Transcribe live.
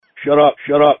shut up,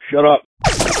 shut up, shut up.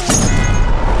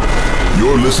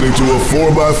 You're listening to a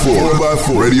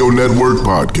 4x4 Radio Network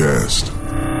podcast.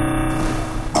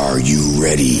 Are you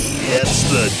ready? It's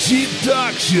the Jeep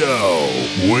Talk Show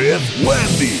with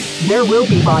Wendy. There will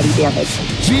be body damage.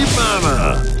 Jeep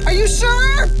Mama. Are you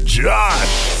sure?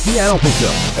 Josh. Yeah, I don't think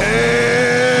so.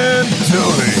 And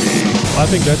Tony. I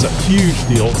think that's a huge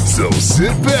deal. So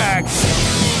sit back,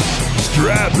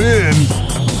 strap in,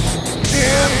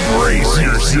 and brace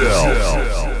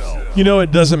yourself. You know,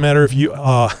 it doesn't matter if you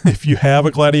have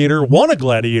a Gladiator, want a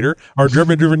Gladiator, or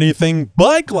driven anything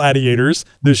but Gladiators.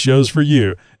 This show's for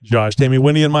you. Josh, Tammy,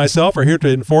 Wendy, and myself are here to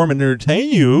inform and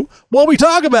entertain you while we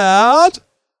talk about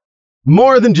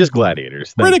more than just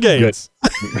Gladiators. Renegades.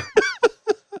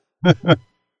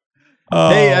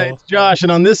 Hey, it's Josh,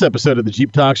 and on this episode of the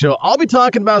Jeep Talk Show, I'll be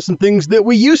talking about some things that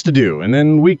we used to do, and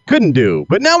then we couldn't do,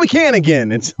 but now we can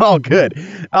again. It's all good.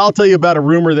 I'll tell you about a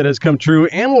rumor that has come true,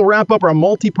 and we'll wrap up our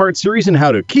multi-part series on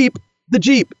how to keep the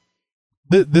Jeep.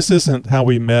 This isn't how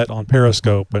we met on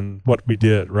Periscope and what we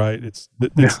did, right? It's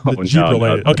Jeep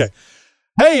related. Okay.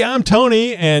 Hey, I'm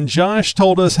Tony, and Josh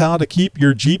told us how to keep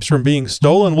your Jeeps from being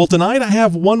stolen. Well, tonight I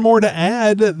have one more to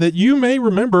add that you may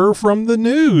remember from the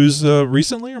news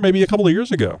recently or maybe a couple of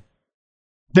years ago.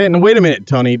 Then wait a minute,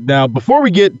 Tony. Now, before we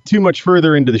get too much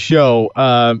further into the show,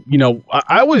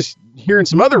 I was hearing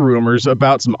some other rumors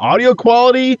about some audio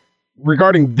quality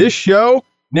regarding this show.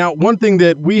 Now, one thing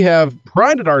that we have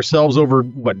prided ourselves over,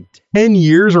 10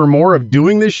 years or more of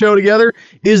doing this show together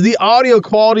is the audio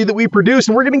quality that we produce,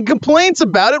 and we're getting complaints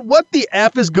about it. What the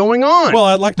F is going on? Well,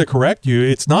 I'd like to correct you.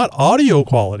 It's not audio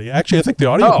quality. Actually, I think the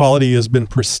audio quality has been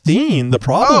pristine. The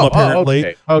problem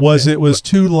apparently was it was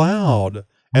too loud.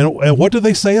 And what do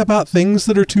they say about things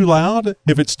that are too loud?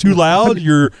 If it's too loud,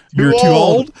 you're too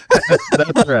old.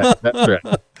 That's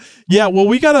right. Yeah, well,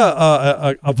 we got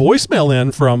a voicemail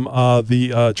in from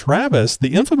the Travis,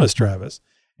 the infamous Travis,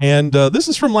 and this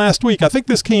is from last week. I think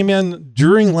this came in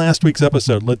during last week's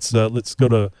episode. Let's go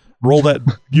to roll that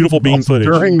beautiful bean footage.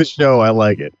 During the show, I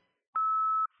like it.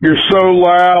 You're so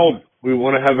loud. We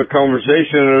want to have a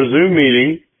conversation in a Zoom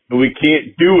meeting, and we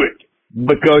can't do it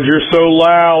because you're so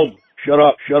loud. Shut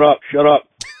up, shut up, shut up.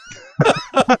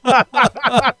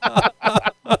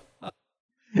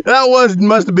 That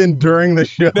must have been during the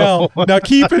show. Now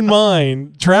keep in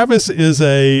mind, Travis is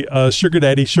a Sugar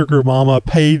Daddy, Sugar Mama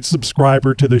paid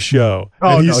subscriber to the show.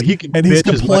 He can he's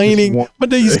complaining,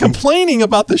 but he's complaining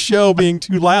about the show being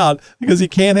too loud because he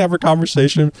can't have a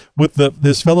conversation with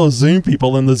his fellow Zoom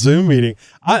people in the Zoom meeting.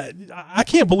 I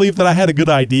can't believe that I had a good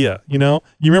idea. You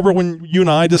remember when you and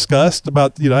I discussed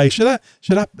about, hey, should I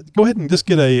go ahead and just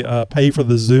get a pay for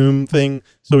the Zoom thing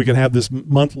so we can have this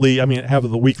have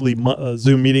the weekly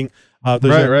Zoom meeting.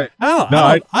 Right.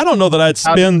 I don't know that I'd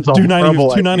spend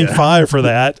 $2.95 for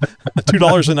that.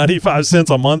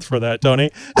 $2.95 a month for that,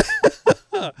 Tony.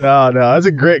 No, that's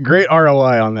a great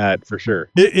ROI on that for sure.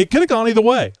 It could have gone either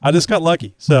way. I just got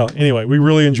lucky. So anyway, we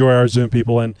really enjoy our Zoom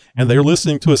people, and they're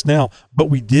listening to us now.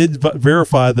 But we did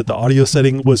verify that the audio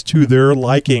setting was to their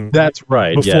liking. That's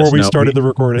right. Before we started the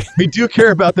recording, we do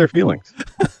care about their feelings.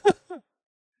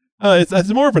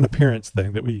 It's more of an appearance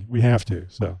thing that we have to.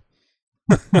 So.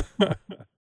 Local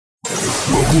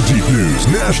Jeep news,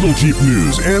 national Jeep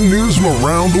news, and news from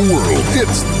around the world.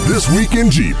 It's This Week in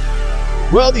Jeep.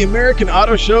 Well, the American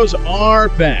Auto Shows are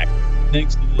back.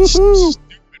 Thanks to this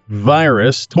stupid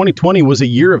virus, 2020 was a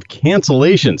year of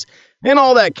cancellations. And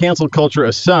all that cancel culture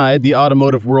aside, the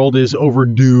automotive world is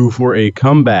overdue for a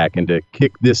comeback. And to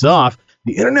kick this off,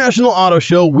 the International Auto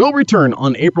Show will return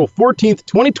on April 14th,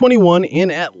 2021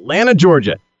 in Atlanta,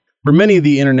 Georgia. For many,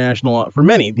 the International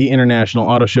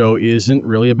Auto Show isn't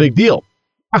really a big deal.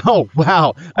 Oh,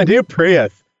 wow. A new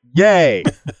Prius. Yay.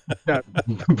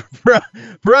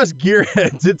 For us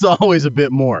gearheads, it's always a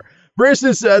bit more. For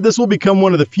instance, this will become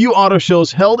one of the few auto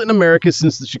shows held in America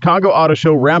since the Chicago Auto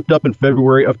Show wrapped up in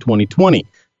February of 2020.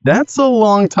 That's a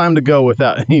long time to go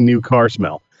without any new car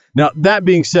smell. Now, that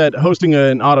being said, hosting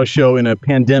an auto show in a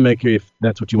pandemic, if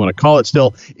that's what you want to call it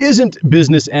still, isn't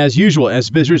business as usual, as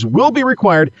visitors will be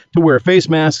required to wear face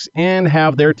masks and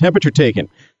have their temperature taken.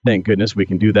 Thank goodness we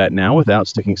can do that now without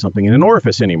sticking something in an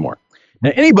orifice anymore.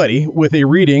 Now, anybody with a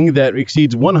reading that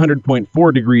exceeds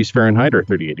 100.4 degrees Fahrenheit or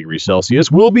 38 degrees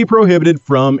Celsius will be prohibited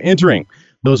from entering.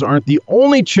 Those aren't the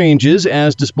only changes,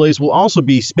 as displays will also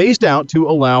be spaced out to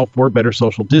allow for better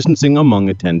social distancing among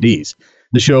attendees.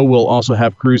 The show will also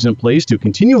have crews in place to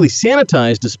continually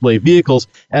sanitize display vehicles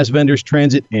as vendors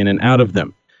transit in and out of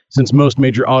them. Since most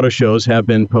major auto shows have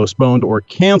been postponed or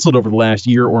canceled over the last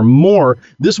year or more,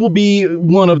 this will be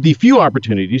one of the few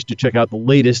opportunities to check out the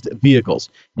latest vehicles.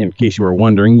 In case you were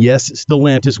wondering, yes,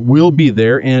 Stellantis will be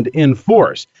there and in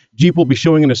force. Jeep will be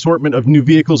showing an assortment of new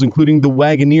vehicles, including the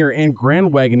Wagoneer and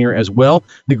Grand Wagoneer as well,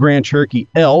 the Grand Cherokee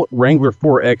L, Wrangler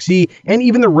 4xe, and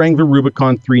even the Wrangler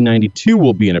Rubicon 392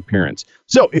 will be in appearance.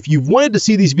 So if you've wanted to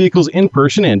see these vehicles in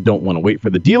person and don't want to wait for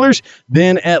the dealers,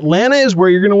 then Atlanta is where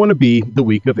you're going to want to be the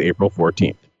week of April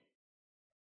 14th.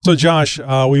 So, Josh,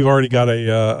 we've already got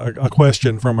a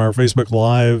question from our Facebook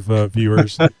Live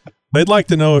viewers. They'd like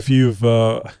to know if you've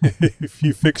if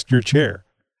you fixed your chair.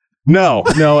 No,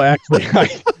 actually,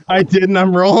 I didn't.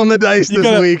 I'm rolling the dice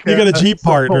this week. You got a Jeep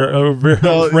part or a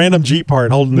random Jeep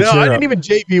part holding the chair. No, I didn't even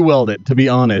JB weld it, to be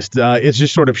honest. It's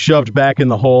just sort of shoved back in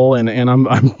the hole, and I'm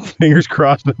fingers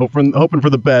crossed and hoping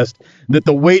for the best that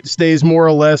the weight stays more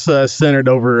or less centered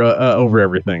over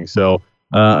everything. So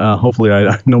hopefully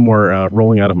no more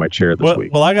rolling out of my chair this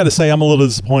week. Well, I got to say I'm a little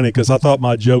disappointed because I thought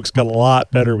my jokes got a lot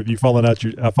better with you falling out of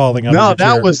your chair. No,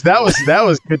 that was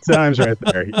good times right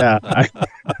there. Yeah, I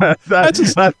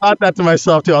thought that to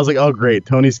myself too. I was like, oh great,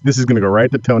 this is going to go right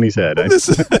to Tony's head. This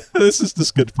is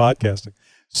just good podcasting.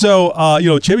 So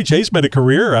Chevy Chase made a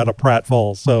career out of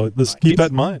pratfalls, so let's keep that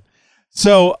in mind.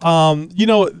 So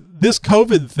this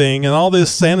COVID thing and all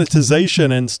this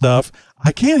sanitization and stuff,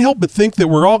 I can't help but think that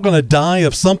we're all going to die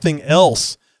of something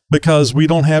else because we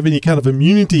don't have any kind of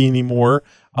immunity anymore,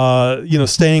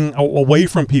 staying away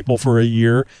from people for a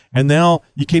year. And now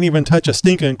you can't even touch a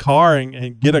stinking car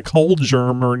and get a cold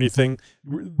germ or anything.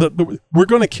 We're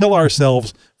going to kill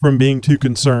ourselves from being too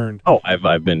concerned. Oh,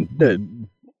 I've been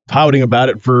pouting about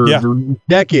it for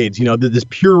decades. This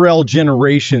Purell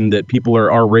generation that people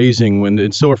are raising when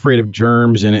it's so afraid of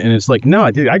germs. And it's like, no,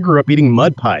 I grew up eating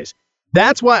mud pies.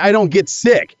 That's why I don't get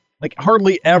sick, like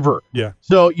hardly ever. Yeah.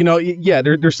 So,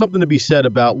 there's something to be said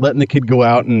about letting the kid go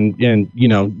out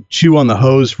and chew on the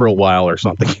hose for a while or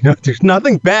something. There's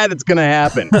nothing bad that's going to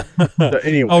happen. So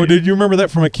anyway. Oh, did you remember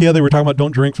that from IKEA? They were talking about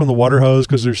don't drink from the water hose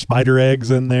because there's spider eggs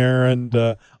in there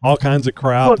and all kinds of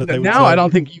crap. Well, now I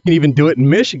don't think you can even do it in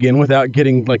Michigan without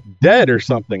getting like dead or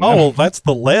something. Oh, well, that's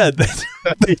the lead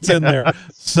that's in there.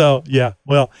 So, yeah.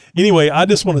 Well, anyway, I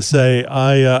just want to say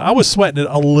I was sweating it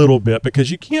a little bit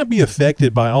because you can't be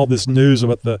affected by all this news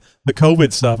about the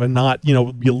COVID stuff and not,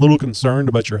 be a little concerned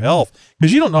about your health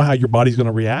because you don't know how your body's going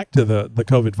to react to the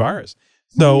COVID virus.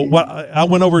 So I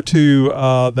went over to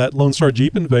that Lone Star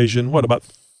Jeep invasion, about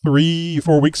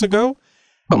 3-4 weeks ago?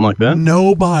 Something like that.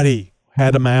 Nobody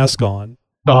had a mask on.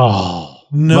 Oh,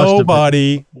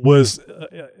 nobody was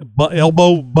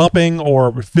elbow bumping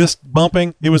or fist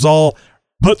bumping. It was all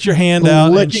put your hand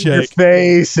out and shake your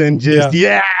face and just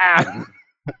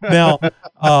Now,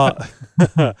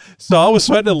 so I was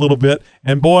sweating a little bit,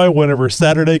 and boy, whenever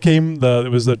Saturday came,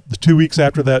 it was the 2 weeks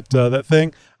after that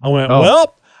thing. I went,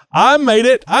 well, I made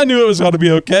it. I knew it was going to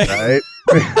be okay. Right.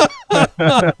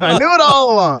 I knew it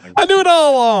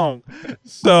all along.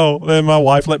 So then my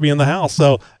wife let me in the house.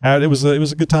 So it was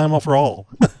a good time for all.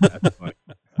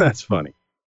 That's funny.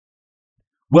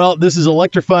 Well, this is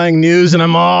electrifying news, and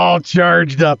I'm all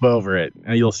charged up over it.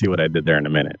 You'll see what I did there in a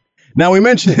minute. Now, we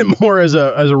mentioned it more as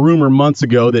a rumor months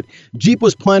ago that Jeep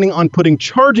was planning on putting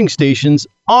charging stations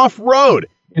off-road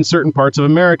in certain parts of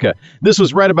America. This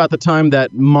was right about the time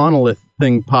that Monolith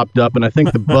thing popped up, and I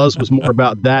think the buzz was more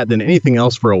about that than anything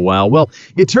else for a while. Well,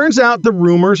 it turns out the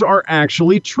rumors are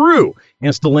actually true,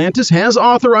 and Stellantis has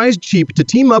authorized Jeep to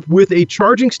team up with a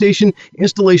charging station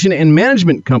installation and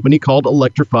management company called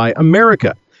Electrify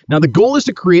America. Now, the goal is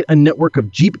to create a network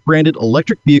of Jeep-branded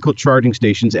electric vehicle charging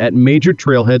stations at major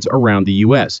trailheads around the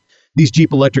U.S. These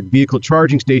Jeep electric vehicle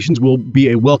charging stations will be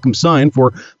a welcome sign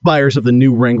for buyers of the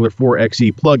new Wrangler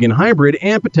 4xe plug-in hybrid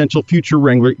and potential future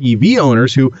Wrangler EV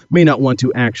owners who may want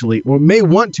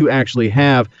to actually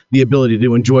have the ability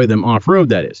to enjoy them off-road,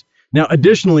 that is. Now,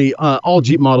 additionally, all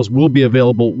Jeep models will be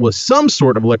available with some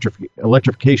sort of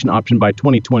electrification option by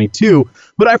 2022,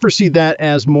 but I foresee that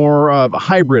as more of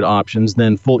hybrid options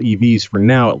than full EVs for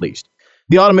now, at least.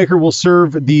 The automaker will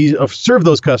serve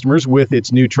those customers with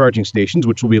its new charging stations,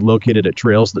 which will be located at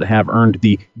trails that have earned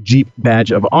the Jeep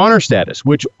Badge of Honor status,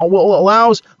 which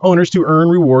allows owners to earn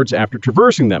rewards after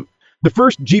traversing them. The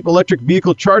first Jeep electric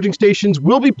vehicle charging stations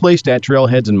will be placed at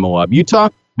trailheads in Moab, Utah,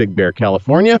 Big Bear,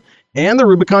 California, and the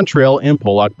Rubicon Trail in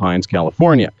Pollock Pines,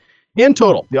 California. In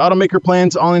total, the automaker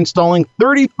plans on installing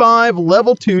 35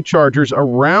 Level 2 chargers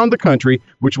around the country,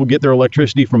 which will get their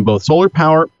electricity from both solar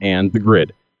power and the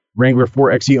grid. Wrangler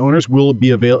 4xe owners will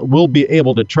be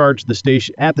able to charge the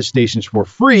station at the stations for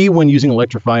free when using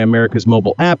Electrify America's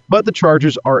mobile app, but the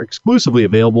chargers are exclusively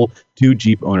available to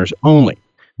Jeep owners only.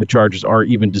 The chargers are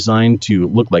even designed to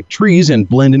look like trees and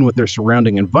blend in with their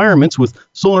surrounding environments with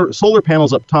solar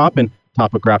panels up top and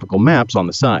topographical maps on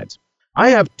the sides. I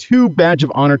have 2 Badge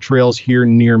of Honor trails here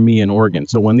near me in Oregon,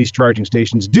 so when these charging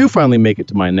stations do finally make it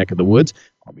to my neck of the woods,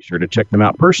 I'll be sure to check them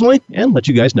out personally and let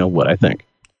you guys know what I think.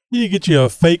 You get you a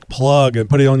fake plug and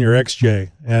put it on your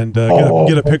XJ and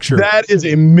get a picture. That is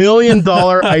 $1 million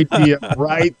idea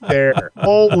right there.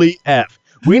 Holy F.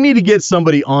 We need to get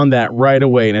somebody on that right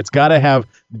away, and it's got to have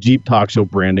the Jeep Talk Show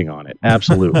branding on it.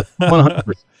 Absolutely.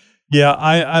 100%. Yeah,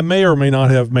 I may or may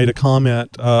not have made a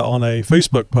comment on a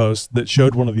Facebook post that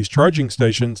showed one of these charging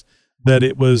stations that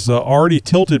it was already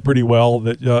tilted pretty well,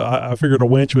 that I figured a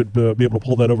winch would be able to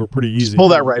pull that over pretty easy. Just pull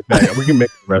that right back. We can make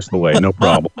it the rest of the way, no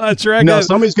problem.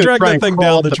 Somebody's going to try and thing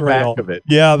down the trail. Back of it.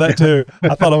 Yeah, that too.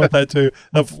 I thought about that too.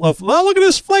 Look at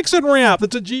this flexing ramp.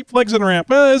 It's a Jeep flexing ramp.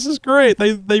 This is great.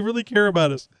 They really care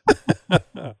about us.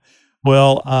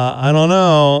 Well, I don't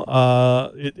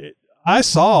know. I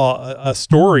saw a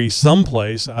story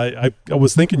someplace. I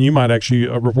was thinking you might actually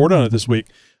report on it this week,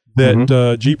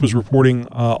 that Jeep was reporting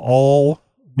all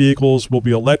vehicles will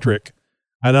be electric.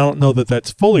 And I don't know that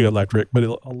that's fully electric, but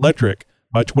electric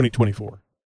by 2024.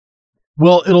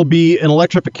 Well, it'll be an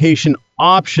electrification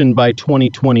option by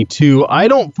 2022. I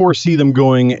don't foresee them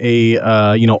going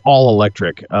all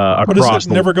electric across. But does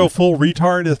it never go full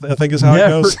retard? I think is how it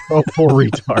goes. Never go full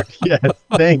retard. Yes,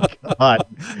 thank God.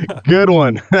 Good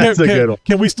one. That's a good one.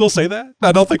 Can we still say that?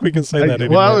 I don't think we can say that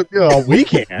anymore. Well, we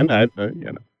can.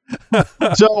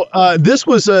 So this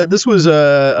was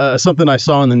something I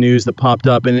saw in the news that popped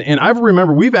up, and I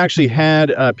remember we've actually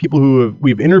had people who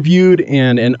we've interviewed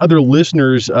and other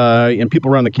listeners and people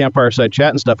around the Campfire Side Chat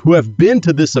and stuff who have been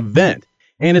to this event.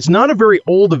 And it's not a very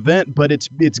old event, but it's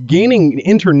gaining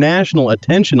international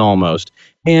attention almost.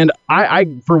 And I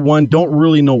for one don't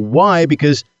really know why,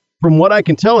 because from what I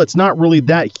can tell, it's not really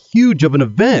that huge of an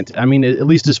event. I mean, at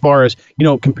least as far as,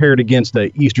 compared against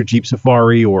the Easter Jeep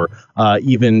Safari or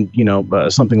even,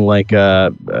 something like King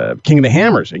of the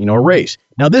Hammers, a race.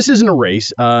 Now, this isn't a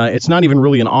race. It's not even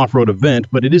really an off-road event,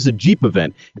 but it is a Jeep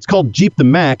event. It's called Jeep the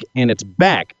Mac, and it's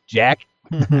back, Jack.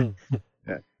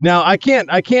 Now, I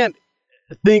can't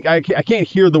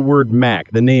hear the word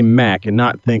Mac, the name Mac, and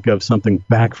not think of something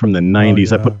back from the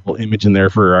 90s. I put a little image in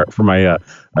there for my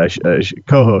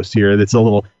co-host here. That's a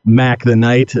little Mac the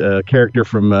Knight character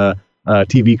from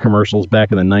TV commercials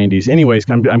back in the 90s. Anyways,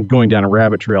 I'm going down a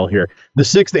rabbit trail here. The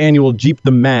 6th annual Jeep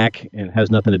the Mac, and it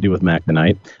has nothing to do with Mac the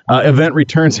Knight, event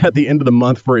returns at the end of the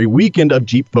month for a weekend of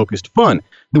Jeep-focused fun.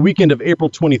 The weekend of April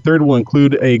 23rd will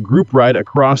include a group ride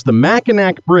across the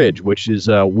Mackinac Bridge, which is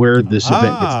where this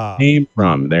event gets named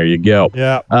from. There you go.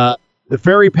 Yeah. The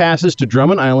ferry passes to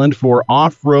Drummond Island for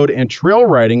off-road and trail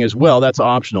riding as well. That's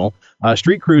optional.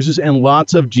 Street cruises and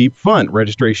lots of Jeep fun.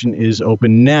 Registration is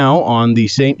open now on the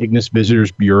St. Ignace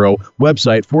Visitors Bureau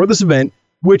website for this event,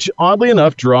 which oddly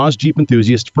enough draws Jeep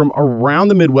enthusiasts from around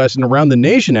the Midwest and around the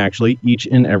nation, actually, each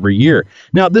and every year.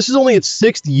 Now, this is only its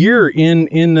 6th year in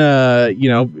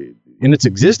its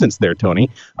existence there, Tony.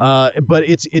 But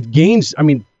it gains,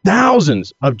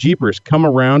 thousands of Jeepers come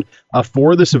around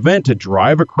for this event to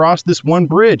drive across this one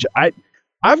bridge.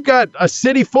 I've got a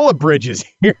city full of bridges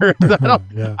here.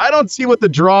 I don't see what the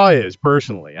draw is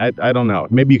personally. I don't know.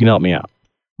 Maybe you can help me out.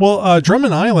 Well,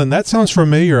 Drummond Island, that sounds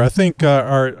familiar. I think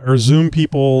our Zoom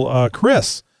people,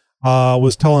 Chris,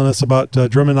 was telling us about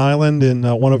Drummond Island in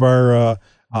one of our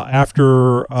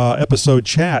after episode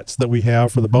chats that we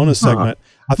have for the bonus segment.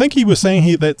 I think he was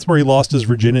saying that's where he lost his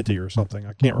virginity or something.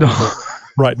 I can't remember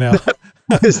right now.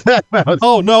 Is that about?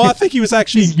 Oh no, I think he was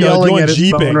actually yelling going at his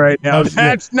jeeping phone right now.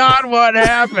 That's not what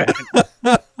happened.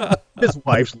 His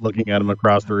wife's looking at him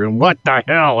across the room. What the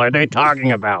hell are they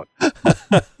talking about?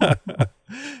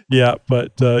 Yeah,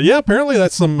 but apparently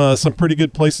that's some pretty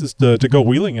good places to go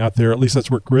wheeling out there. At least that's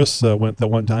where Chris went that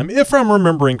one time, if I'm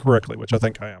remembering correctly, which I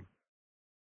think I am.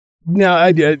 No, I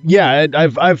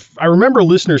remember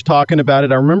listeners talking about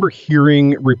it. I remember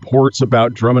hearing reports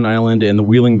about Drummond Island, and the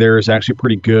wheeling there is actually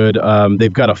pretty good.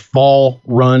 They've got a fall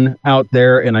run out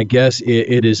there, and I guess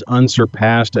it is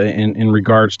unsurpassed in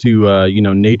regards to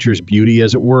nature's beauty,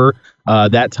 as it were.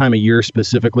 That time of year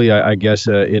specifically, I guess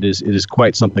it is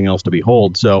quite something else to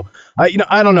behold. So, I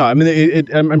don't know. I mean,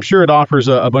 I'm sure it offers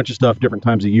a bunch of stuff different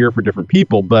times of year for different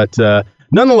people, but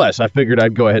nonetheless, I figured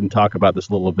I'd go ahead and talk about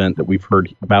this little event that we've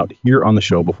heard about here on the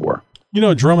show before.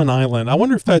 Drummond Island. I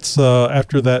wonder if that's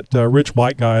after that rich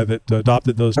white guy that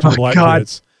adopted those two black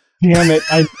kids. Damn it!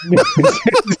 I knew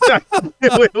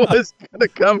it was gonna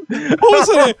come.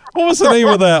 What was the name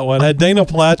of that one? Had Dana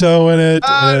Plato in it.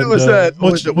 It was that.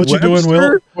 What you doing,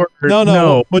 Will?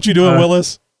 No. What you doing,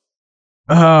 Willis?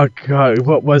 Oh God,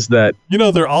 what was that? You know,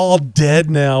 they're all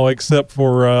dead now except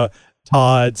for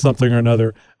Todd something or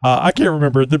another. I can't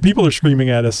remember. The people are screaming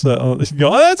at us. Go, oh,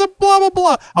 that's a blah blah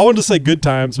blah. I wanted to say Good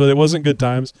Times, but it wasn't Good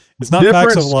Times. It's not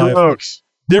Facts of Life.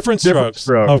 Different Strokes.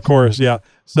 Of course, yeah.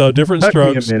 So Different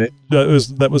Strokes.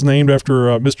 That was named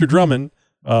after Mr. Drummond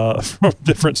from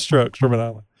Different Strokes from an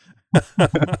Island.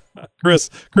 Chris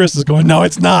is going, no,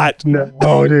 it's not.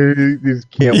 No, dude, you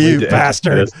can't you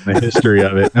bastard. The history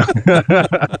of it.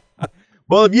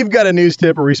 Well, if you've got a news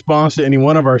tip or response to any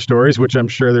one of our stories, which I'm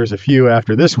sure there's a few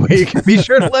after this week, be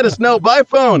sure to let us know by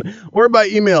phone or by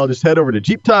email. Just head over to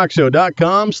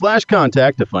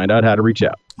jeeptalkshow.com/contact to find out how to reach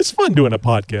out. It's fun doing a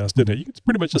podcast, isn't it? You can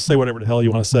pretty much just say whatever the hell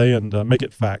you want to say and make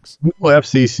it facts. No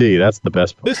FCC, that's the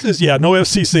best part. This is, no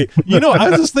FCC. You know,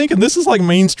 I was just thinking, this is like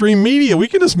mainstream media. We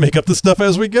can just make up the stuff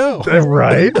as we go.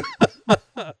 Right?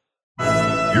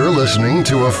 You're listening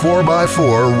to a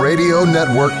 4x4 Radio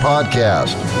Network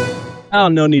podcast. Oh,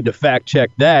 no need to fact check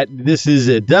that. This is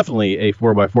definitely a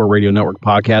 4x4 Radio Network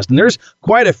podcast, and there's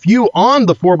quite a few on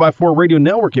the 4x4 Radio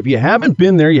Network. If you haven't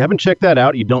been there, you haven't checked that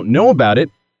out, you don't know about it,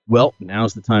 well,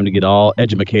 now's the time to get all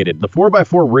edumacated. The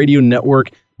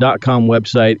 4x4radionetwork.com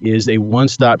website is a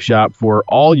one-stop shop for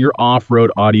all your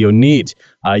off-road audio needs.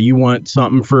 You want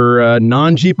something for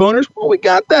non-Jeep owners? Well, we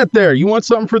got that there. You want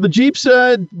something for the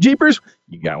Jeepers?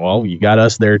 You got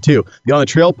us there too. The On the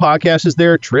Trail podcast is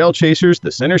there. Trail Chasers,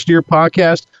 the Center Steer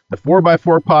podcast, the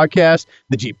 4x4 podcast,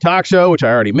 the Jeep Talk Show, which I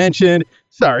already mentioned.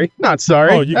 Sorry, not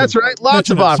sorry. Oh, that's right. Lots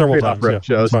of off-road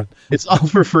shows. It's all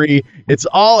for free. It's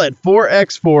all at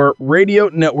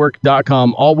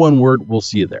 4x4radionetwork.com. All one word. We'll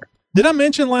see you there. Did I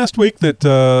mention last week that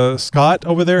Scott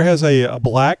over there has a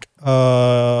black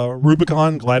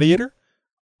Rubicon Gladiator?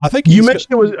 I think you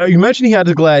mentioned you mentioned he had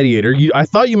a Gladiator. I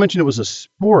thought you mentioned it was a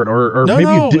sport, or no, maybe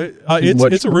no, you did.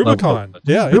 It's a Rubicon.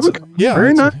 Yeah, Rubicon.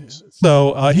 Very nice.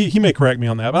 So he may correct me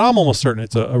on that, but I'm almost certain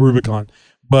it's a Rubicon.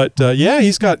 But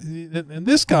he's got, and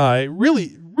this guy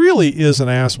really is an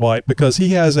asswipe because he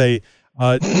has a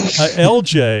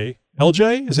LJ.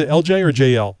 LJ, is it LJ or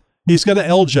JL? He's got an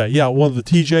LJ. Yeah, one of the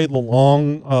TJ, the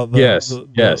long. Yes.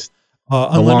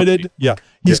 Unlimited. Yeah,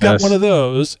 he's got one of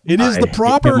those. It is the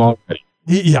proper.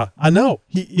 I know.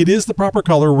 It is the proper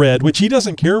color, red, which he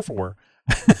doesn't care for.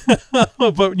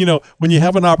 But when you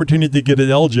have an opportunity to get an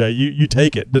LJ, you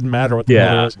take it. Doesn't matter what the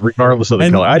color is, regardless of the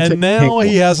color. And now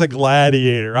he has a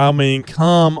Gladiator. I mean,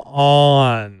 come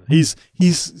on. He's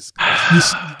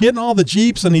getting all the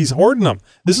Jeeps and he's hoarding them.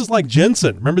 This is like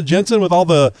Jensen. Remember Jensen with all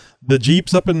the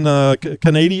Jeeps up in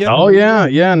Canada? Oh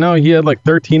yeah. No, he had like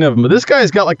 13 of them. But this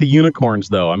guy's got like the unicorns,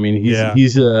 though. I mean,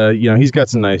 he's got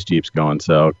some nice Jeeps going.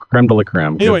 So creme de la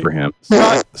creme. Good for him.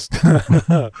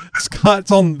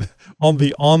 Scott's on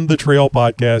the Trail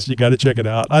podcast. You got to check it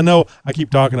out. I know I keep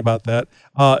talking about that.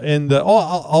 I'll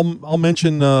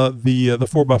mention the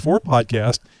 4x4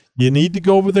 podcast. You need to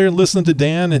go over there and listen to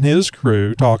Dan and his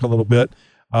crew talk a little bit.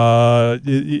 The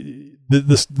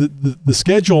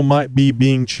schedule might be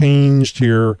being changed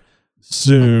here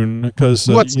soon because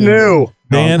what's new?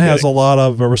 Dan has a lot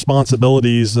of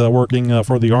responsibilities working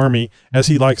for the Army, as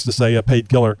he likes to say, a paid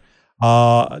killer.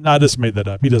 I just made that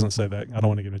up. He doesn't say that. I don't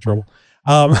want to get in trouble.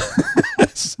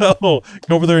 So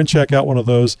go over there and check out one of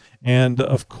those. And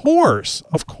of course,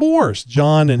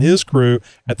 John and his crew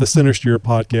at the Center Steer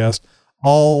podcast,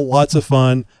 all lots of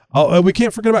fun. We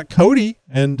can't forget about Cody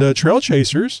and Trail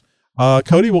Chasers.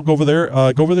 Cody will go over there,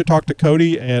 talk to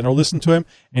Cody or listen to him,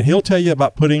 and he'll tell you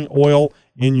about putting oil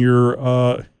in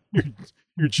your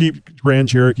Jeep Grand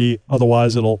Cherokee.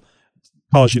 Otherwise, it'll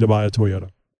cause you to buy a Toyota.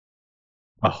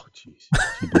 Oh, jeez.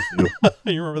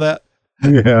 You remember that?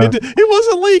 Yeah. It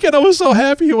wasn't leaking. I was so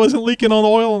happy it wasn't leaking on the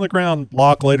oil on the ground.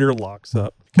 Block later, it locks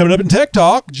up. Coming up in Tech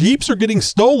Talk, Jeeps are getting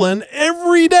stolen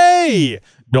every day.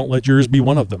 Don't let yours be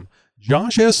one of them.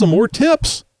 Josh has some more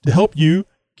tips to help you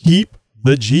keep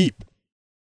the Jeep.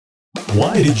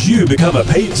 Why did you become a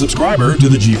paid subscriber to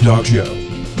the Jeep Talk Show?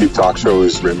 Jeep Talk Show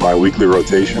is in my weekly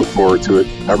rotation. Look forward to it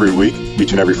every week,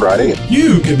 each and every Friday.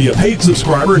 You can be a paid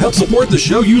subscriber and help support the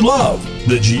show you love,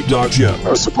 the Jeep Talk Show.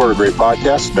 I support a great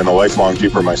podcast. Been a lifelong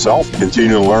Jeeper myself.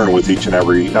 Continue to learn with each and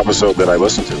every episode that I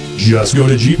listen to. Just go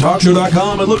to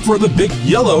JeepTalkShow.com and look for the big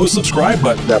yellow subscribe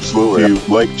button. Absolutely. If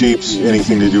you like Jeeps,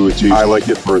 anything to do with Jeeps, I like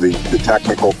it for the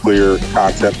technical, clear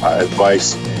content,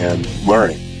 advice, and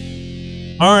learning.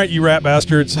 All right, you rat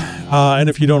bastards. And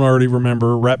if you don't already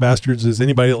remember, rat bastards is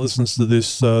anybody that listens to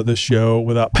this show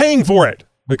without paying for it.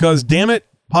 Because, damn it,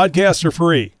 podcasts are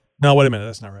free. No, wait a minute.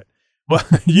 That's not right. Well,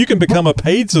 you can become a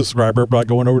paid subscriber by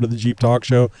going over to the Jeep Talk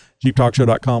Show,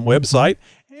 jeeptalkshow.com website,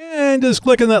 and just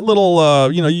clicking that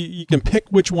little, you can pick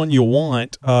which one you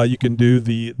want. You can do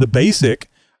the basic,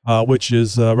 which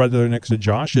is right there next to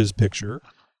Josh's picture.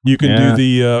 You can do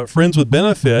the friends with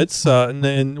benefits. And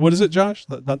then, what is it, Josh?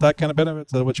 Not that kind of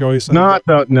benefits? Is that what you always say?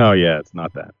 It's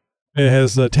not that. It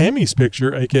has Tammy's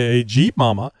picture, a.k.a. Jeep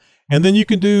Mama. And then you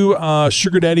can do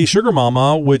Sugar Daddy, Sugar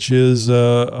Mama, which is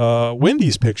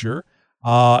Wendy's picture.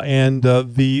 And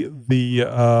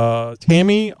the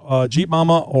Tammy, Jeep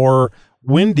Mama, or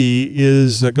Wendy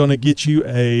is going to get you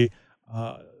a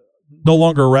no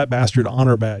longer a Rat Bastard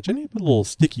honor badge. I need to put a little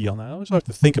sticky on that. I always have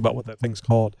to think about what that thing's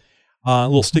called. A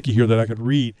little sticky here that I could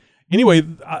read. Anyway,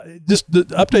 just to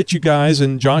update you guys,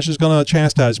 and Josh is going to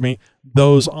chastise me,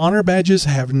 those honor badges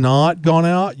have not gone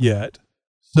out yet.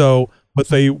 So, but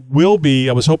they will be.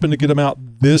 I was hoping to get them out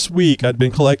this week. I'd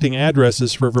been collecting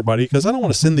addresses for everybody because I don't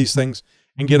want to send these things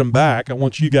and get them back. I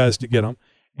want you guys to get them.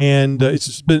 And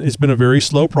it's been a very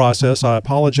slow process. I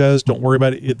apologize. Don't worry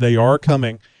about it. They are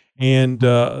coming. And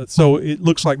so it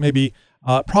looks like maybe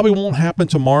probably won't happen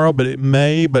tomorrow, but it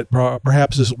may, but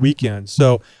perhaps this weekend.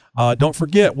 So don't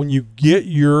forget, when you get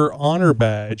your honor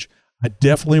badge, I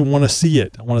definitely want to see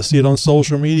it. I want to see it on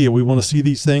social media. We want to see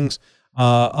these things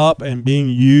up and being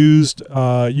used.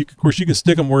 Of course, you can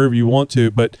stick them wherever you want to,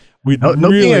 but we'd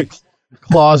really...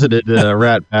 closeted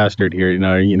rat bastard here.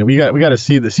 We got to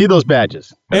see those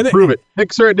badges and prove it.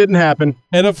 Pixar, it didn't happen.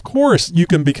 And of course, you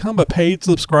can become a paid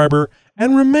subscriber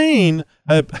and remain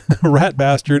a rat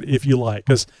bastard if you like,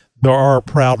 because there are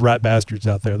proud rat bastards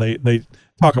out there. They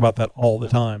talk about that all the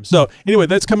time. So anyway,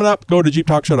 that's coming up. Go to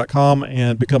jeeptalkshow.com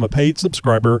and become a paid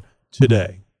subscriber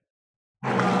today.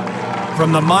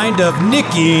 From the mind of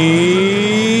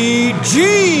Nikki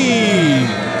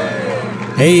G.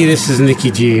 Hey, this is Nikki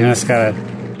G. And I just got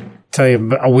to tell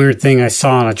you a weird thing I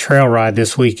saw on a trail ride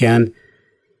this weekend.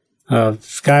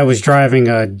 This guy was driving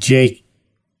a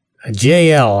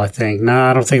JL, I think. No,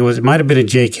 I don't think it was. It might have been a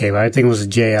JK, but I think it was a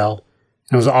JL.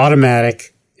 It was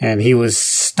automatic, and he was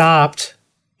stopped,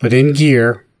 but in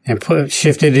gear, and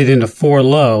shifted it into 4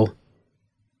 low,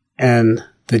 and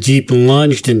the Jeep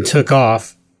lunged and took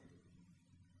off,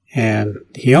 and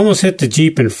he almost hit the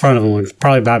Jeep in front of him. It was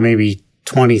probably about maybe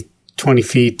 20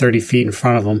 feet, 30 feet in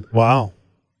front of him. Wow.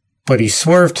 But he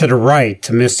swerved to the right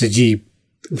to miss the Jeep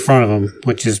in front of him,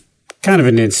 which is kind of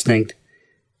an instinct.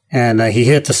 And he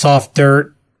hit the soft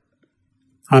dirt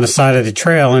on the side of the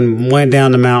trail and went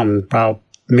down the mountain about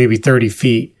maybe 30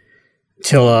 feet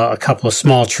till a couple of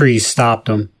small trees stopped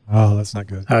him. Oh, that's not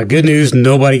good. Good news,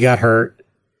 nobody got hurt.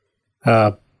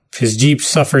 His Jeep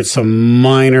suffered some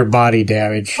minor body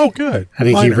damage. Oh, good. I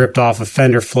think he ripped off a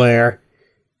fender flare,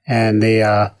 and they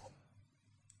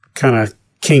kind of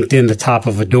kinked in the top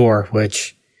of a door,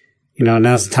 which,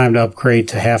 now's the time to upgrade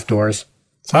to half doors.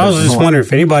 So I was just wondering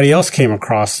if anybody else came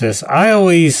across this. I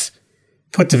always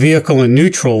put the vehicle in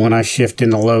neutral when I shift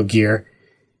into low gear,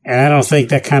 and I don't think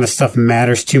that kind of stuff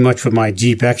matters too much with my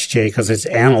Jeep XJ because it's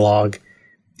analog.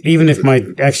 Even if my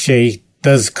XJ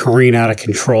does careen out of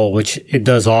control, which it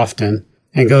does often,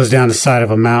 and goes down the side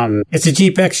of a mountain, it's a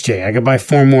Jeep XJ. I could buy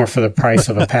 4 more for the price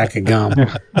of a pack of gum.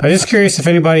 I'm just curious if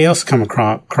anybody else come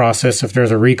across this, if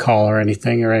there's a recall or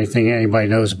anything anybody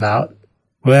knows about.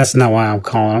 Well, that's not why I'm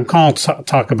calling. I'm calling to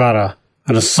talk about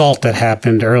an assault that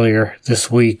happened earlier this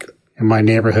week in my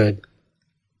neighborhood.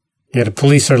 Yeah, the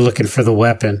police are looking for the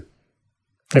weapon.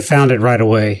 They found it right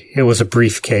away. It was a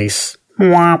briefcase.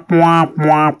 Womp, womp,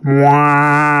 womp,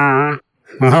 womp.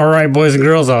 All right, boys and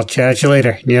girls, I'll chat at you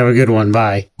later. You have a good one.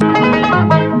 Bye.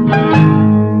 A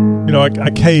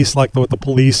case like what the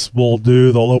police will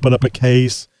do. They'll open up a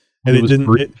case, and it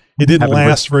didn't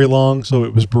last very long, so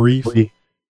it was brief.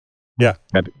 Yeah.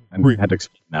 Had to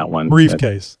explain that one.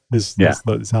 Briefcase is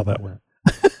how that went.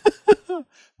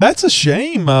 That's a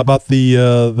shame about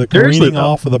the careening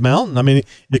off of the mountain. I mean,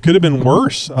 it could have been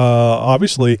worse,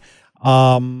 obviously.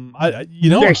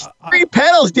 There's 3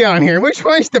 pedals down here. Which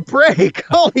one's the brake?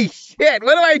 Holy shit.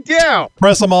 What do I do?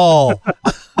 Press them all.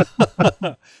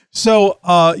 So,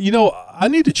 I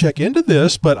need to check into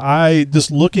this, but I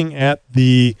just looking at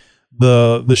the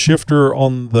shifter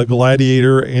on the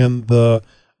Gladiator and the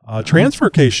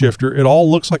transfer case shifter, it all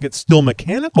looks like it's still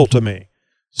mechanical to me.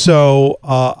 So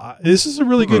this is a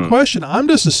really good question. I'm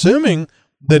just assuming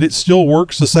that it still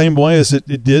works the same way as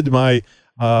it did my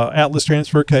Atlas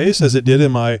transfer case, as it did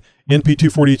in my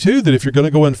NP242, that if you're going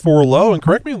to go in 4 low, and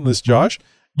correct me on this, Josh,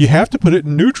 you have to put it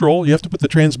in neutral. You have to put the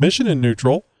transmission in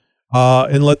neutral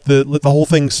and let the whole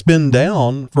thing spin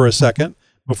down for a second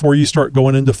before you start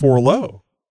going into 4 low.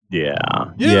 Yeah.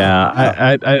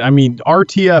 Yeah. I mean,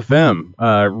 RTFM,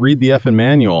 read the effing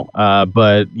manual.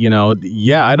 But,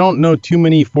 I don't know too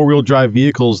many four-wheel drive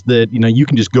vehicles that, you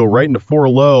can just go right into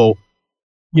 4-low,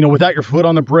 without your foot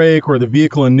on the brake or the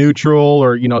vehicle in neutral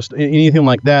or, anything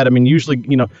like that. I mean, usually,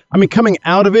 coming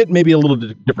out of it, maybe a little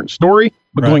different story,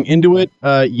 but going into it,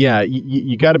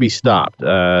 you got to be stopped,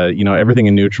 everything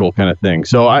in neutral kind of thing.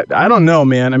 So I don't know,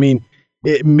 man. I mean,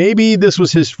 maybe this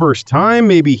was his first time.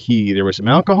 Maybe there was some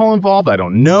alcohol involved. I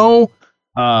don't know.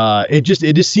 It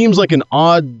just seems like an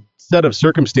odd set of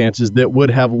circumstances that would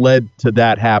have led to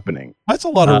that happening. That's a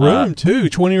lot of room too,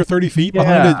 20 or 30 feet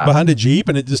behind a Jeep,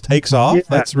 and it just takes off. Yeah.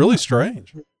 That's really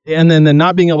strange. And then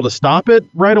not being able to stop it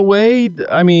right away.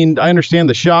 I mean, I understand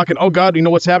the shock and, oh God,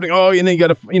 what's happening? Oh, and then you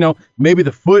got to, maybe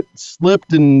the foot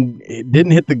slipped and it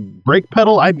didn't hit the brake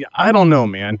pedal. I don't know,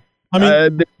 man. I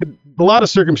mean, a lot of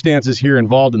circumstances here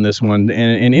involved in this one,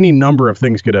 and any number of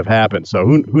things could have happened. So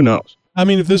who knows? I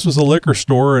mean, if this was a liquor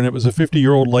store and it was a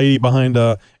 50-year-old lady behind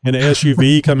an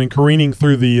SUV coming careening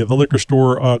through the liquor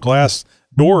store glass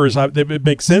doors, it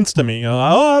makes sense to me.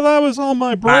 That was on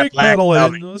my brake pedal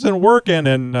and it wasn't working,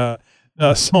 and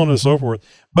so on and so forth.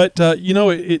 But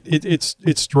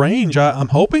it's strange. I'm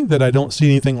hoping that I don't see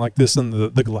anything like this in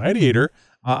the Gladiator.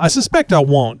 I suspect I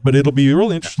won't, but it'll be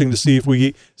really interesting to see if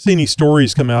we see any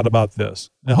stories come out about this.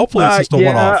 And hopefully it's just a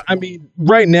one-off. I mean,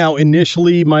 right now,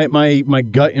 initially, my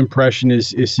gut impression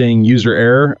is saying user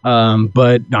error.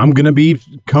 But I'm going to be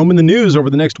combing the news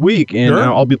over the next week, and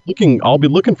I'll be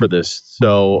looking for this.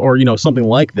 So, or something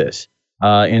like this,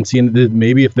 and seeing that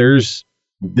maybe if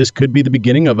this could be the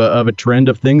beginning of a trend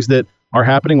of things that are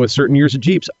happening with certain years of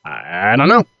Jeeps. I don't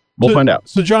know. We'll find out.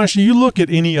 So, Josh, do you look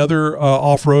at any other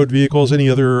off-road vehicles, any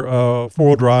other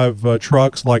four-wheel drive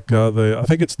trucks like I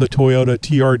think it's the Toyota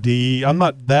TRD? I'm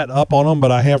not that up on them,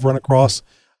 but I have run across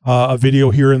a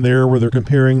video here and there where they're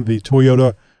comparing the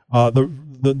Toyota,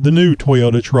 the new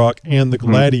Toyota truck and the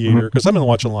Gladiator, because I've been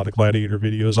watching a lot of Gladiator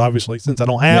videos, obviously, since I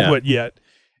don't have it yet.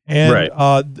 And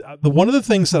one of the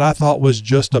things that I thought was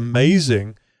just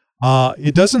amazing,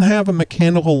 it doesn't have a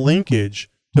mechanical linkage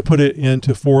to put it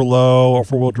into 4-low or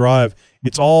 4-wheel drive.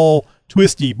 It's all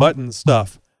twisty button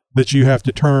stuff that you have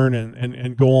to turn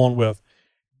and go on with.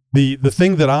 The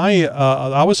thing that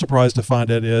I was surprised to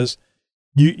find out is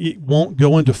it won't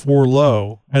go into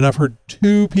 4-low. And I've heard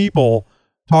two people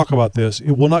talk about this.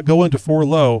 It will not go into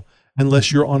 4-low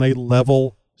unless you're on a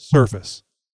level surface.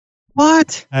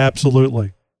 What?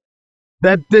 Absolutely.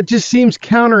 That just seems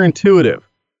counterintuitive.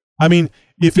 I mean,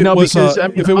 if it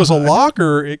was a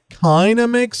locker, it kind of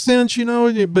makes sense,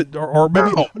 but or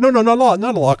maybe not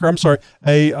a locker. I'm sorry,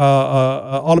 a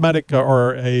automatic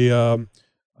or a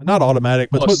not automatic,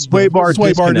 but sway bar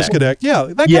disconnect. Yeah,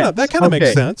 that kind of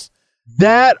makes sense.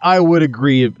 That I would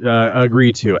agree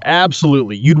to.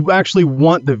 Absolutely. You'd actually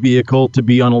want the vehicle to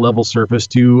be on a level surface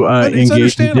to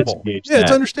engage and disengage. Yeah,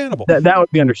 it's understandable. That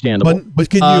would be understandable. But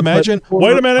can you imagine?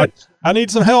 Wait a minute. I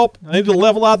need some help. I need to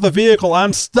level out the vehicle.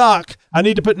 I'm stuck. I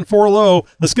need to put in 4-low.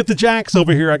 Let's get the jacks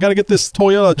over here. I got to get this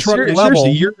Toyota truck level.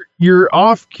 Seriously, you're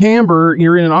off camber.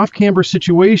 You're in an off camber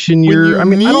situation. I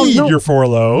don't know. Your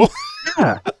 4-low.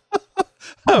 Yeah.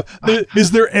 Is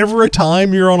there ever a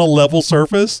time you're on a level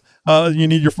surface? You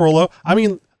need your 4-low. I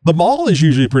mean, the mall is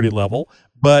usually pretty level,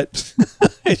 but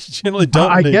it's generally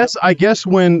don't. I guess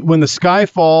when the sky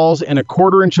falls and a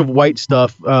 1/4 inch of white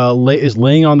stuff is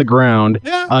laying on the ground,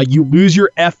 you lose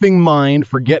your effing mind,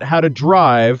 forget how to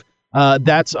drive.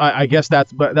 I guess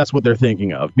that's what they're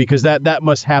thinking of, because that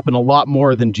must happen a lot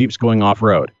more than Jeeps going off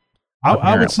road.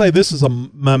 I would say this is a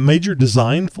major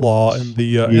design flaw in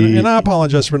the, and I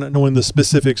apologize for not knowing the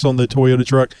specifics on the Toyota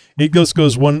truck. It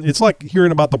goes one. It's like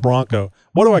hearing about the Bronco.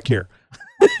 What do I care?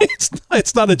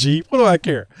 It's not a Jeep. What do I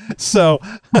care? So,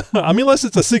 I mean, unless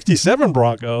it's a '67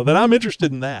 Bronco, then I'm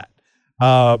interested in that.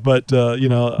 Well,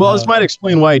 this might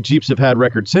explain why Jeeps have had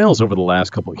record sales over the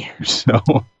last couple of years.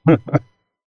 So.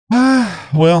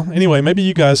 Well, anyway, maybe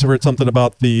you guys have heard something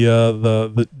about the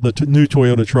new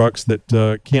Toyota trucks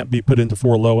that can't be put into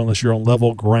 4-low unless you're on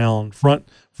level ground, front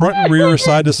and rear,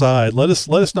 side to side. Let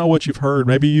us know what you've heard.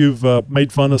 Maybe you've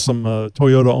made fun of some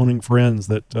Toyota owning friends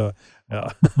that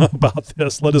about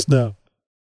this. Let us know.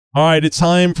 All right, it's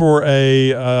time for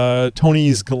a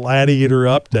Tony's Gladiator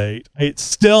update. It's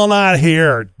still not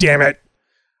here, damn it!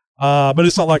 But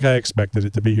it's not like I expected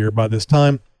it to be here by this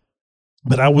time.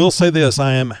 But I will say this,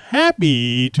 I am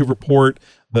happy to report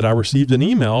that I received an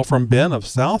email from Ben of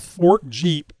South Fork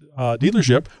Jeep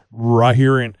dealership right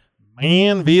here in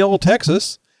Manville,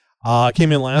 Texas.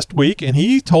 Came in last week, and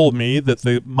he told me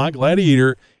that my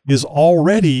Gladiator is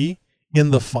already in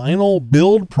the final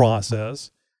build process.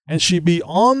 and she'd be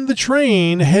on the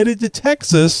train headed to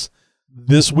Texas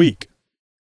this week.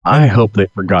 I hope they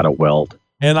forgot a weld.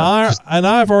 And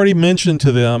I've already mentioned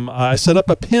to them, I set up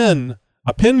a pin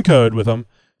code with them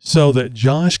so that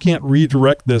Josh can't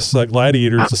redirect this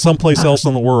Gladiator to someplace else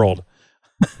in the world.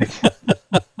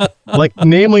 Like,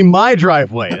 namely my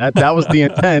driveway. That was the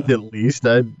intent, at least.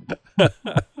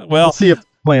 We'll see if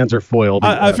plans are foiled.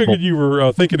 I figured you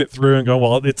were thinking it through and going,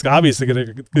 well, it's obviously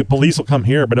the police will come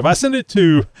here. But if I send it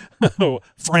to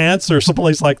France or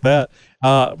someplace like that,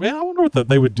 I wonder what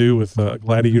they would do with a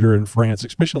Gladiator in France,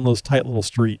 especially on those tight little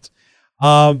streets.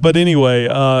 But anyway,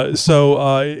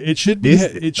 it should be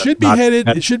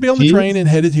on the train and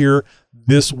headed here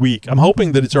this week. I'm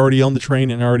hoping that it's already on the train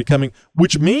and already coming,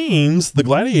 which means the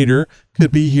Gladiator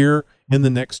could be here in the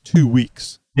next 2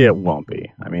 weeks. It won't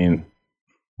be. I mean,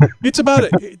 it's about,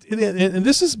 and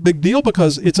this is a big deal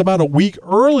because it's about a week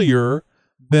earlier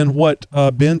than what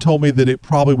Ben told me that it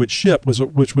probably would ship,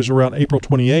 which was around April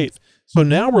 28th. So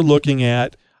now we're looking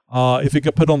at, if it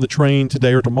got put on the train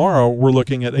today or tomorrow, we're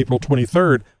looking at April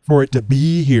 23rd for it to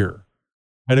be here.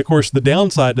 And of course, the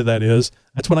downside to that is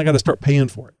that's when I got to start paying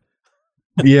for it.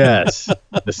 Yes.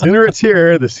 The sooner it's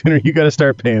here, the sooner you got to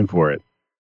start paying for it.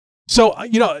 So,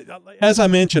 as I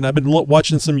mentioned, I've been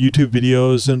watching some YouTube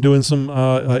videos and doing some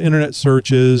internet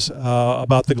searches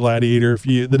about the Gladiator.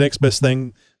 The next best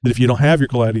thing that if you don't have your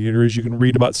Gladiator is you can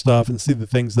read about stuff and see the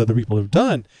things that other people have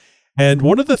done. And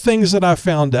one of the things that I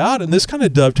found out, and this kind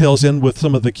of dovetails in with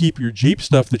some of the Keep Your Jeep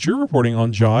stuff that you're reporting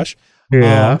on, Josh,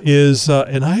 is,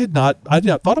 and I had not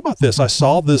thought about this. I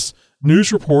saw this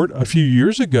news report a few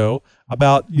years ago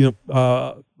about,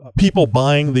 people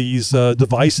buying these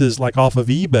devices like off of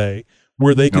eBay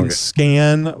where they can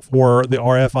scan for the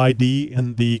RFID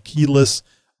and the keyless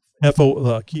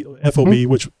FOB,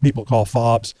 which people call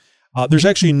fobs. There's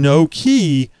actually no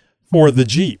key for the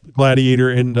Jeep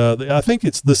Gladiator, and I think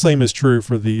it's the same is true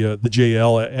for the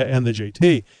JL and the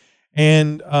JT.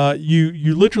 And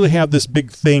you literally have this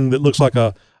big thing that looks like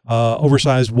a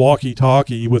oversized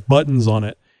walkie-talkie with buttons on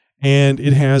it, and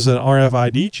it has an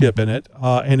RFID chip in it,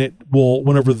 and it will,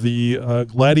 whenever the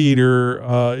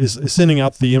Gladiator is sending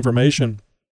out the information,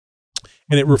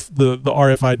 and the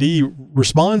RFID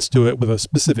responds to it with a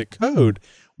specific code.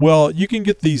 Well, you can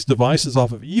get these devices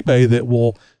off of eBay that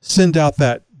will send out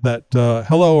that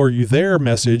hello, are you there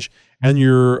message, and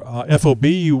your FOB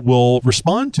will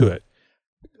respond to it.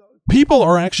 People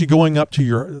are actually going up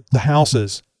to the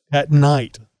houses at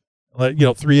night,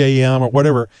 3 a.m. or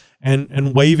whatever,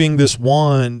 and waving this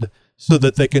wand so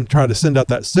that they can try to send out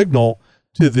that signal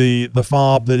to the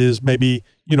fob that is maybe,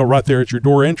 right there at your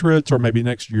door entrance or maybe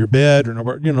next to your bed or no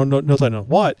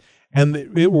what. And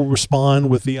it will respond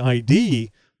with the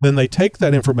ID. Then they take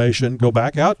that information, go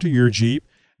back out to your Jeep,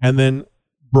 and then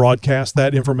broadcast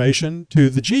that information to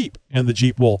the Jeep. And the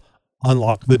Jeep will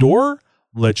unlock the door,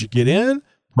 let you get in,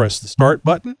 press the start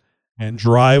button, and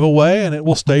drive away, and it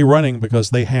will stay running because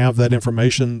they have that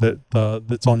information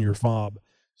that's on your fob.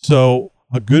 So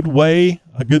a good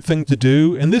thing to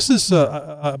do. And this is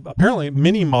apparently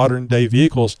many modern day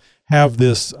vehicles have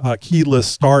this keyless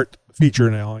start feature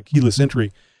now, and keyless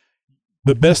entry.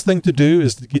 The best thing to do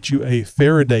is to get you a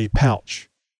Faraday pouch.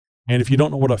 And if you don't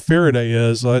know what a Faraday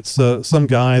is, it's some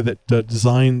guy that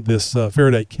designed this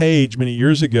Faraday cage many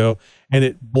years ago, and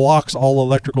it blocks all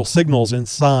electrical signals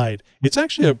inside. It's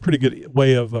actually a pretty good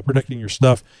way of protecting your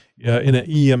stuff in an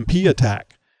EMP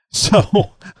attack.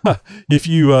 So if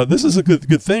you, this is a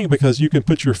good thing because you can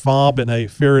put your fob in a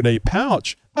Faraday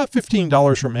pouch, about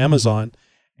 $15 from Amazon,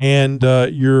 and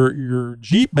your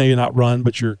Jeep may not run,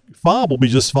 but your fob will be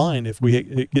just fine if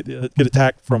we get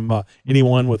attacked from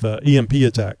anyone with an EMP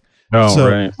attack. Oh,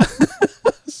 right.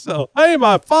 So, hey,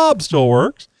 my fob still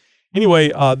works.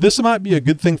 Anyway, this might be a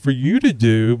good thing for you to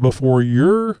do before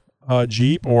your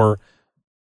Jeep or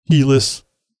keyless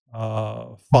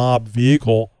fob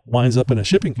vehicle winds up in a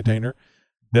shipping container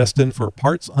destined for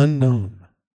parts unknown.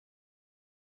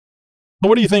 So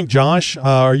what do you think, Josh?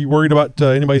 Are you worried about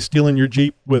anybody stealing your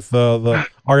Jeep with the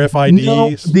RFID?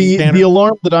 No, the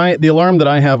alarm that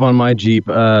I have on my Jeep,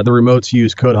 the remotes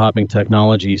use code hopping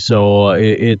technology, so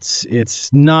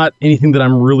it's not anything that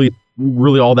I'm really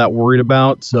all that worried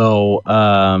about. So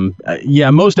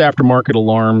most aftermarket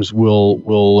alarms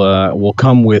will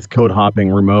come with code hopping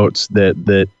remotes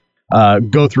that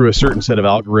go through a certain set of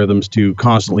algorithms to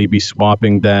constantly be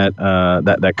swapping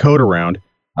that code around.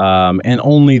 And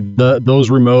only those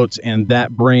remotes and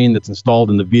that brain that's installed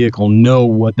in the vehicle know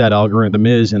what that algorithm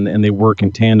is, and they work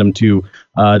in tandem to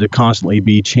constantly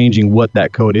be changing what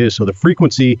that code is. So the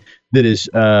frequency that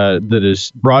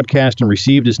is broadcast and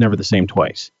received is never the same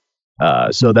twice.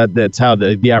 So that's how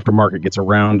the aftermarket gets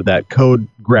around that code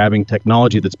grabbing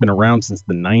technology that's been around since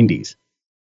the 90s.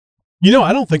 You know,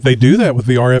 I don't think they do that with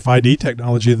the RFID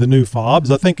technology, the new fobs.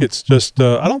 I think it's just,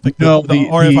 I don't think the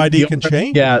RFID can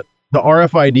change. Yeah, the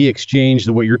RFID exchange,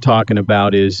 what you're talking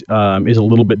about is a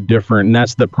little bit different. And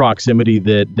that's the proximity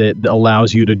that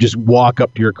allows you to just walk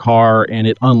up to your car and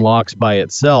it unlocks by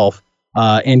itself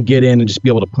and get in and just be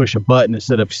able to push a button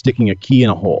instead of sticking a key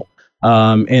in a hole.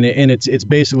 And it's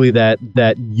basically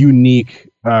that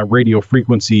unique radio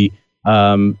frequency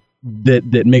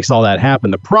that makes all that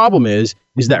happen. The problem is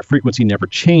that frequency never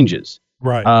changes.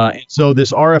 Right. And so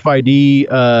this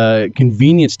RFID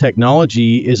convenience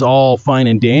technology is all fine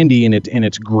and dandy, and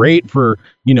it's great for,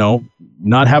 you know,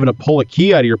 not having to pull a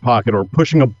key out of your pocket or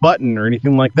pushing a button or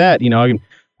anything like that. You know,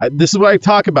 this is what I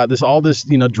talk about. All this,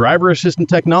 you know, driver assistant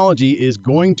technology is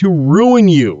going to ruin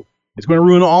you. It's going to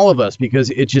ruin all of us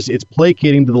because it's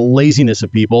placating to the laziness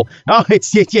of people. Oh,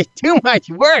 it's just too much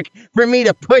work for me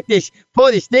to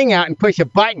pull this thing out and push a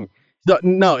button. So,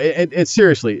 no, it's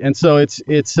seriously. And so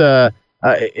it's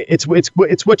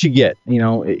what you get. You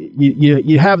know,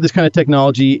 you have this kind of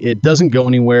technology. It doesn't go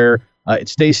anywhere. It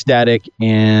stays static,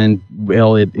 and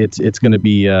well, it's going to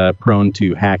be prone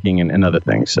to hacking and other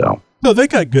things. So they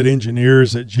got good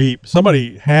engineers at Jeep.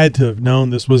 Somebody had to have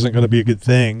known this wasn't going to be a good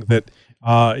thing. That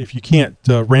if you can't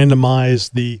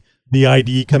randomize the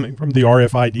ID coming from the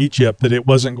RFID chip, that it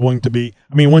wasn't going to be.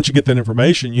 I mean, once you get that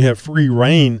information, you have free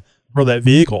reign for that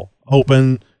vehicle,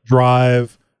 open,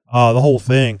 drive, the whole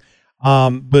thing.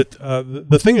 But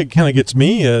the thing that kind of gets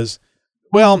me is,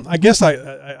 well, I guess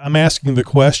I'm asking the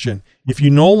question: if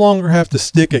you no longer have to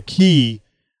stick a key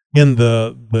in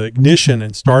the ignition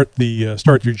and start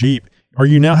your Jeep, are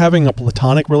you now having a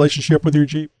platonic relationship with your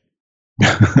Jeep?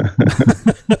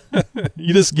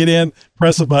 You just get in,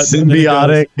 press a button.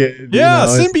 Symbiotic.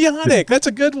 Symbiotic. That's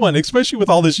a good one, especially with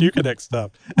all this Uconnect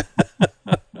stuff.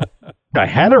 I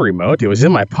had a remote. It was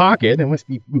in my pocket. It must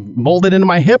be molded into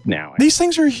my hip now. These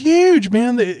things are huge,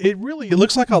 man. It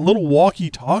looks like a little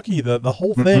walkie-talkie, the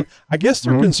whole thing. I guess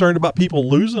they're concerned about people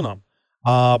losing them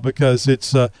because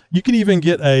it's you can even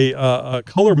get a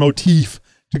color motif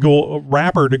to go, a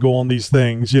wrapper to go on these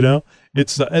things, you know.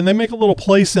 It's and they make a little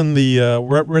place in the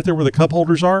right there where the cup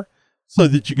holders are, so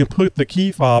that you can put the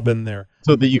key fob in there,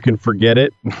 so that you can forget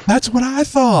it. That's what I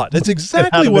thought. That's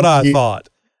exactly what I thought.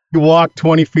 You walk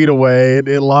 20 feet away,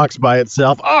 it locks by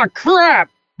itself. Oh, crap!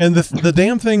 And the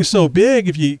damn thing's so big,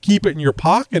 if you keep it in your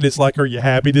pocket, it's like, are you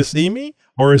happy to see me?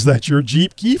 Or is that your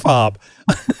Jeep key fob?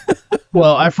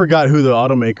 Well, I forgot who the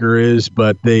automaker is,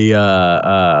 but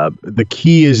the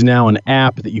key is now an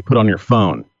app that you put on your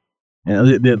phone.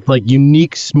 And it's like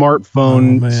unique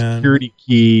smartphone security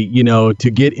key, you know,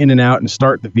 to get in and out and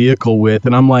start the vehicle with.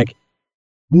 And I'm like,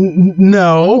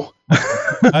 no.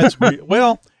 That's weird.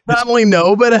 Well, not only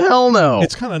no, but hell no.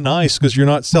 It's kind of nice because you're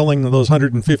not selling those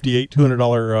 $158,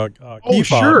 $200 key fobs.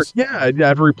 Sure. Yeah, I'd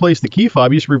have to replace the key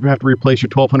fob. You just have to replace your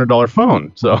 $1,200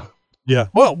 phone. So. Yeah.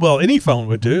 Well, any phone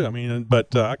would do. I mean,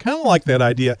 but I kind of like that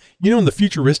idea. You know, in the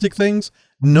futuristic things,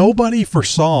 nobody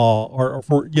foresaw,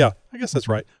 I guess that's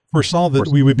right, foresaw that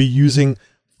we would be using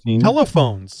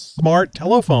telephones, smart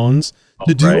telephones,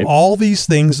 to do all these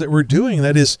things that we're doing.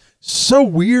 That is so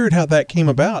weird how that came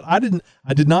about. I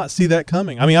did not see that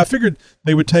coming. I mean, I figured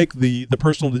they would take the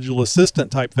personal digital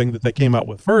assistant type thing that they came out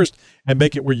with first and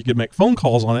make it where you could make phone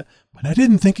calls on it. But I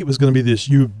didn't think it was going to be this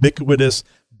ubiquitous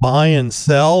buy and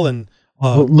sell. And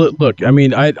look, I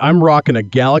mean, I'm rocking a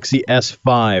Galaxy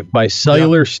S5. By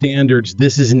cellular standards,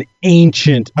 this is an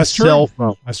ancient cell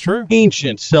phone. That's true.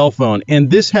 Ancient cell phone. And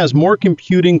this has more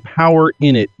computing power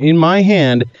in it, in my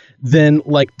hand, than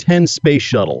like 10 space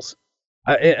shuttles.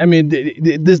 I mean,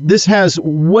 this has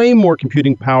way more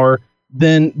computing power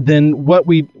than what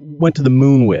we went to the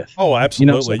moon with. Oh,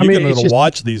 absolutely. You can get a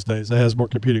watch these days that has more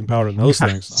computing power than those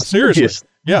things. Seriously.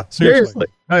 Yeah, seriously.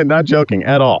 I'm not joking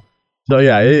at all. So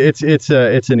yeah,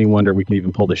 it's any wonder we can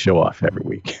even pull the show off every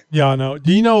week. Yeah, I know.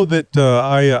 Do you know that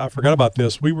I forgot about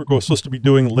this? We were supposed to be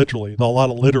doing a lot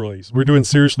of literallys. We're doing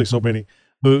seriously so many.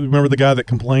 Remember the guy that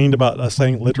complained about us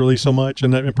saying literally so much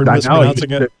and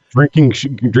mispronouncing it?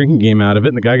 Drinking game out of it,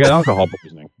 and the guy got alcohol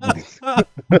poisoning.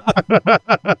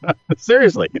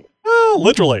 Seriously.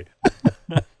 Literally.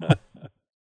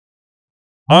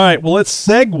 All right, well, let's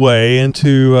segue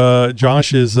into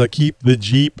Josh's Keep the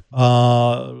Jeep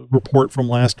report from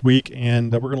last week,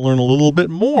 and we're going to learn a little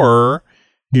bit more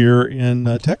here in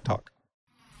Tech Talk.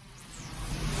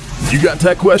 You got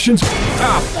tech questions?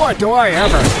 Boy, do I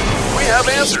ever. We have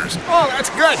answers. Oh, that's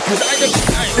good,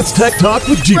 because It's Tech Talk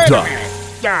with Jeep Talk.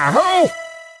 Yahoo!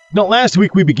 Now, last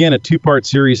week we began a two-part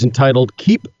series entitled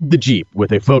Keep the Jeep,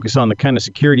 with a focus on the kind of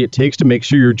security it takes to make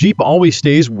sure your Jeep always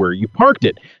stays where you parked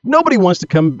it. Nobody wants to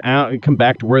come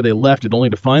back to where they left it only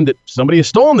to find that somebody has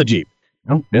stolen the Jeep.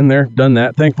 Well, been there, done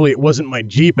that. Thankfully, it wasn't my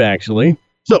Jeep, actually.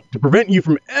 So, to prevent you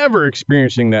from ever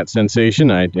experiencing that sensation,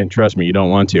 and trust me, you don't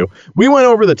want to, we went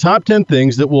over the top 10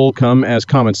 things that will come as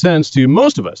common sense to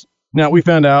most of us. Now, we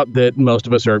found out that most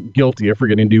of us are guilty of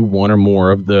forgetting to do one or more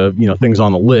of the things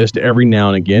on the list every now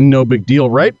and again. No big deal,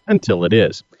 right? Until it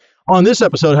is. On this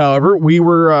episode, however, we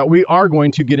are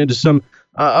going to get into some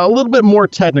a little bit more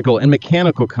technical and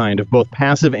mechanical kind of both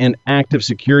passive and active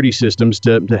security systems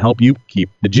to help you keep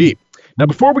the Jeep. Now,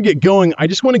 before we get going, I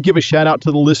just want to give a shout out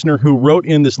to the listener who wrote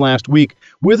in this last week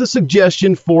with a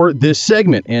suggestion for this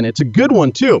segment, and it's a good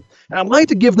one too. And I'd like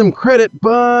to give them credit,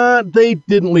 but they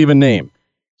didn't leave a name.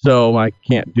 So I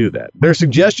can't do that. Their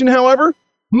suggestion, however,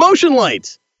 motion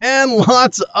lights, and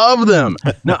lots of them.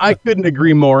 Now, I couldn't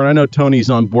agree more, and I know Tony's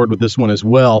on board with this one as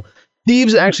well.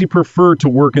 Thieves actually prefer to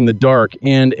work in the dark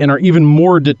and are even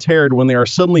more deterred when they are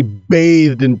suddenly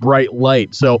bathed in bright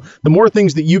light. So the more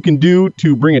things that you can do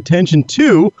to bring attention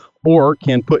to or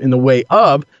can put in the way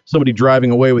of somebody driving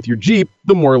away with your Jeep,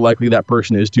 the more likely that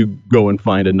person is to go and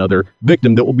find another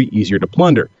victim that will be easier to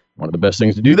plunder. One of the best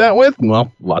things to do that with?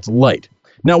 Well, lots of light.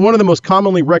 Now, one of the most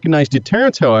commonly recognized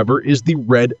deterrents, however, is the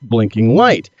red blinking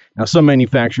light. Now, some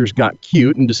manufacturers got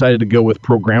cute and decided to go with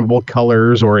programmable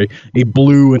colors or a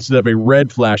blue instead of a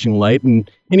red flashing light. In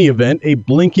any event, a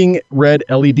blinking red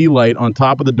LED light on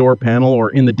top of the door panel or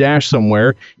in the dash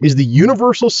somewhere is the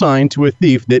universal sign to a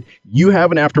thief that you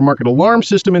have an aftermarket alarm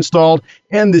system installed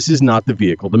and this is not the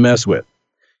vehicle to mess with.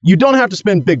 You don't have to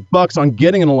spend big bucks on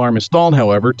getting an alarm installed,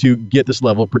 however, to get this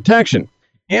level of protection.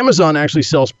 Amazon actually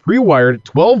sells pre-wired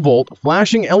 12-volt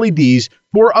flashing LEDs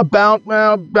for about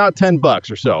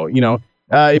 $10 or so.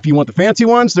 If you want the fancy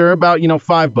ones, they're about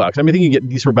 $5. I mean, I think you get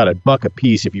these for about $1 a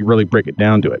piece if you really break it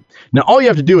down to it. Now, all you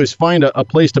have to do is find a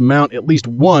place to mount at least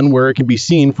one where it can be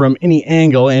seen from any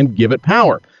angle and give it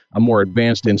power. A more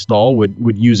advanced install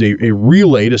would use a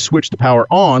relay to switch the power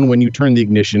on when you turn the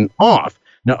ignition off.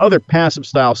 Now, other passive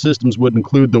style systems would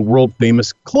include the world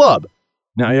famous Club.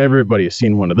 Now, everybody has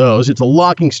seen one of those. It's a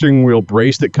locking steering wheel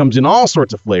brace that comes in all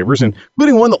sorts of flavors,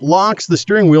 including one that locks the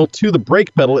steering wheel to the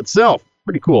brake pedal itself.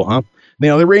 Pretty cool, huh?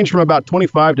 Now, they range from about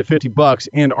 $25 to $50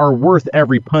 and are worth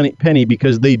every penny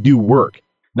because they do work.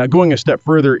 Now, going a step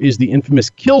further is the infamous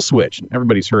kill switch.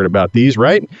 Everybody's heard about these,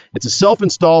 right? It's a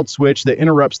self-installed switch that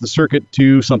interrupts the circuit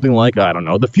to something like,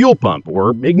 the fuel pump or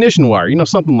ignition wire,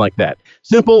 something like that.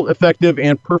 Simple, effective,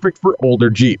 and perfect for older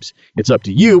Jeeps. It's up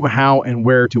to you how and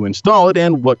where to install it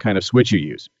and what kind of switch you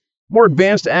use. More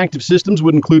advanced active systems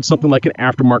would include something like an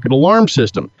aftermarket alarm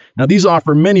system. Now, these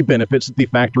offer many benefits that the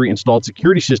factory-installed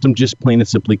security system just plain and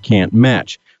simply can't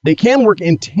match. They can work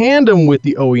in tandem with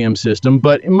the OEM system,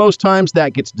 but most times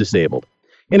that gets disabled.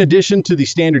 In addition to the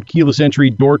standard keyless entry,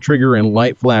 door trigger, and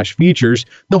light flash features,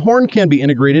 the horn can be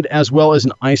integrated as well as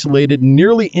an isolated,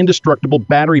 nearly indestructible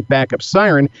battery backup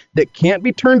siren that can't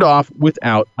be turned off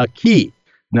without a key.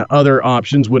 Now, other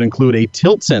options would include a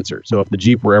tilt sensor. So if the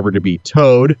Jeep were ever to be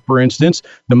towed, for instance,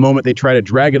 the moment they try to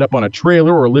drag it up on a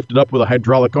trailer or lift it up with a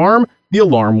hydraulic arm, the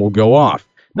alarm will go off.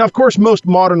 Now, of course, most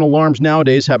modern alarms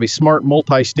nowadays have a smart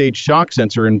multi-stage shock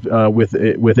sensor with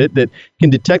it that can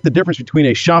detect the difference between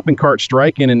a shopping cart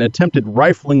strike and an attempted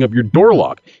rifling of your door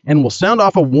lock and will sound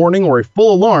off a warning or a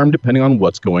full alarm depending on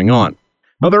what's going on.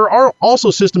 Now, there are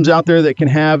also systems out there that can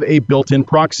have a built-in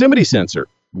proximity sensor.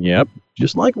 Yep,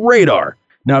 just like radar.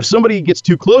 Now, if somebody gets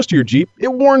too close to your Jeep,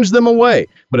 it warns them away.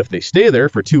 But if they stay there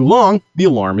for too long, the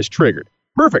alarm is triggered.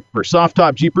 Perfect for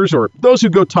soft-top Jeepers or those who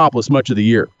go topless much of the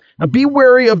year. Now, be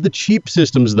wary of the cheap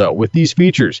systems, though, with these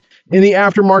features. In the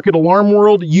aftermarket alarm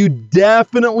world, you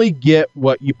definitely get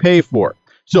what you pay for.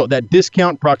 So that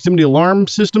discount proximity alarm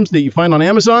systems that you find on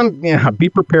Amazon, be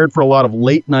prepared for a lot of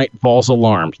late-night false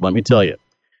alarms, let me tell you.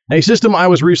 A system I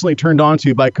was recently turned on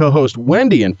to by co-host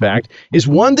Wendy, in fact, is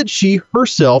one that she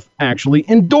herself actually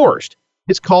endorsed.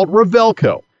 It's called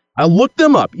Revelco. I looked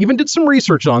them up, even did some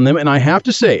research on them, and I have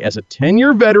to say, as a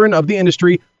 10-year veteran of the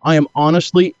industry, I am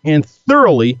honestly and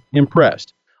thoroughly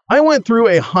impressed. I went through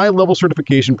a high-level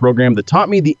certification program that taught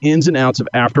me the ins and outs of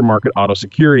aftermarket auto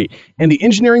security, and the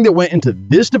engineering that went into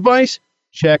this device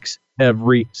checks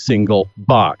every single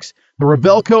box. The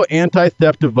Revelco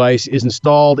anti-theft device is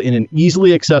installed in an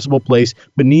easily accessible place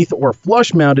beneath or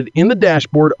flush-mounted in the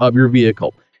dashboard of your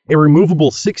vehicle. A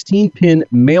removable 16-pin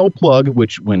male plug,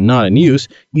 which, when not in use,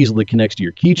 easily connects to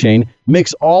your keychain,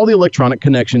 makes all the electronic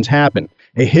connections happen.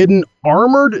 A hidden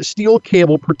armored steel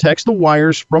cable protects the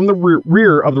wires from the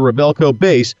rear of the Revelco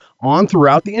base on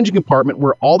throughout the engine compartment,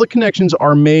 where all the connections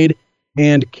are made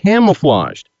and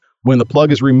camouflaged. When the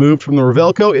plug is removed from the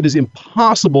Revelco, it is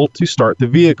impossible to start the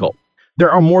vehicle.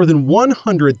 There are more than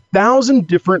 100,000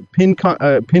 different pin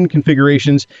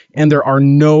configurations, and there are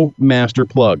no master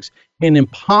plugs. An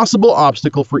impossible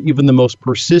obstacle for even the most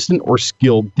persistent or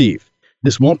skilled thief.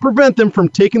 This won't prevent them from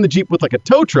taking the Jeep with like a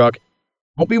tow truck.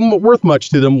 Won't be worth much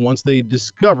to them once they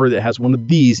discover that it has one of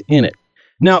these in it.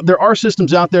 Now, there are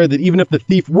systems out there that even if the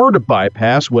thief were to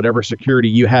bypass whatever security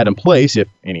you had in place, if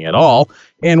any at all,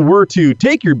 and were to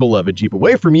take your beloved Jeep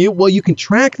away from you, well, you can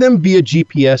track them via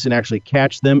GPS and actually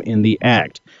catch them in the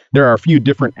act. There are a few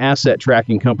different asset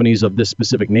tracking companies of this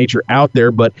specific nature out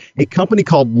there, but a company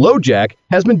called LoJack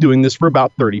has been doing this for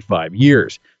about 35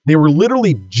 years. They were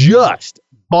literally just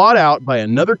bought out by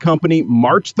another company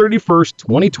March 31st,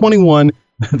 2021.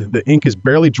 The ink is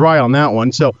barely dry on that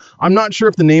one, so I'm not sure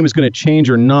if the name is going to change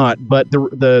or not, but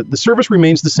the service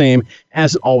remains the same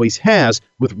as it always has,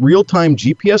 with real-time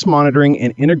GPS monitoring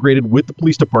and integrated with the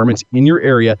police departments in your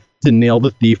area to nail the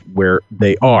thief where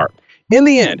they are. In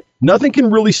the end, nothing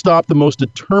can really stop the most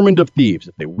determined of thieves.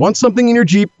 If they want something in your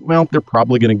Jeep, well, they're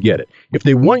probably going to get it. If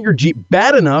they want your Jeep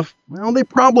bad enough, well, they're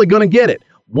probably going to get it,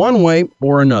 one way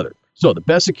or another. So the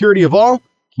best security of all,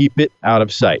 keep it out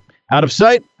of sight. Out of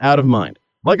sight, out of mind.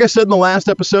 Like I said in the last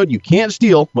episode, you can't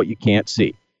steal what you can't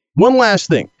see. One last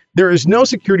thing. There is no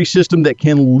security system that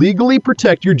can legally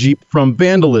protect your Jeep from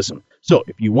vandalism. So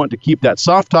if you want to keep that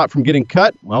soft top from getting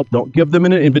cut, well, don't give them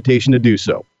an invitation to do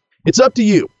so. It's up to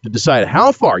you to decide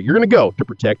how far you're going to go to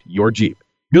protect your Jeep.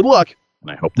 Good luck,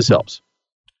 and I hope this helps.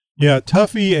 Yeah,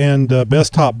 Tuffy and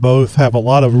Best Top both have a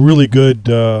lot of really good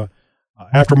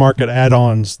aftermarket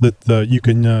add-ons that you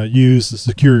can use to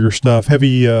secure your stuff.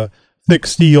 Heavy, thick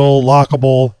steel,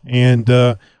 lockable, and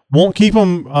won't keep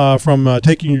them from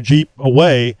taking your Jeep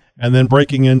away and then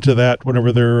breaking into that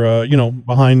whenever they're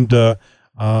behind a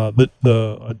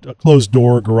closed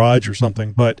door garage or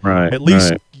something. But at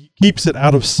least keeps it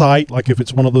out of sight. Like if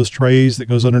it's one of those trays that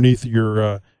goes underneath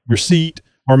your seat,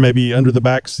 or maybe under the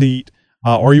back seat,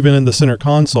 or even in the center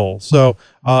console. So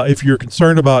if you're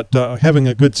concerned about having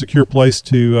a good secure place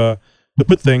to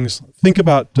put things, think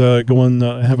about going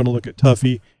having a look at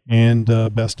Tuffy and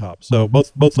Best Top. So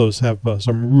both those have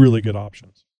some really good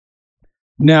options.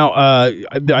 Now,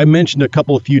 I mentioned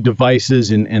a few devices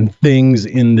and things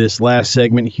in this last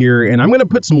segment here, and I'm going to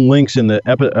put some links in the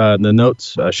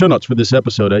show notes for this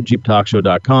episode at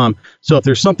jeeptalkshow.com. So if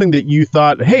there's something that you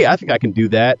thought, hey, I think I can do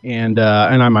that, and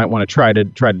I might want to try to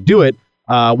do it,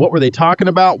 what were they talking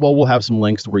about? Well, we'll have some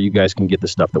links to where you guys can get the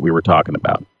stuff that we were talking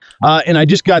about. And I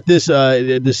just got this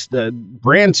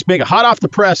brand spanking hot off the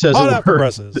press, as hot it off the were.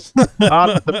 presses. Hot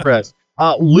off the press.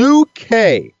 Lou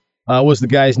K. Was the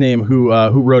guy's name who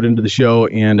wrote into the show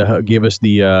and gave us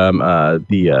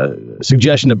the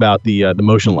suggestion about the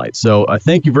motion lights. So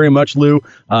thank you very much, Lou.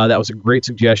 That was a great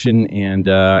suggestion, and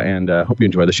hope you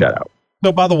enjoy the shout out.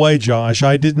 So, by the way, Josh,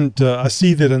 I didn't. I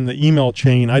see that in the email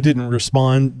chain, I didn't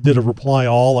did a reply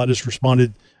all. I just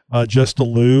responded just to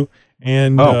Lou.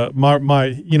 And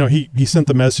he sent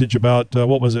the message about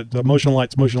what was it? Motion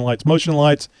lights,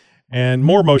 and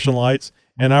more motion lights.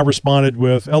 And I responded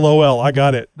with LOL. I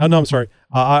got it. No, I'm sorry.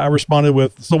 I responded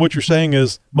with, so what you're saying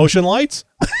is motion lights?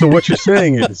 So what you're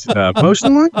saying is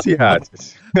motion lights? Yeah.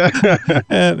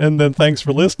 and then thanks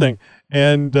for listening.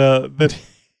 And then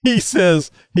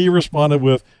he responded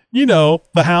with,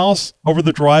 the house over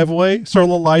the driveway,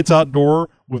 solar lights outdoor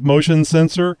with motion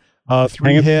sensor.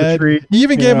 3 head. He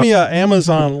even gave me an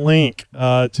Amazon link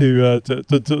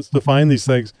to find these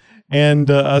things, and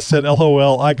I said,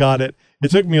 "LOL, I got it." It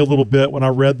took me a little bit when I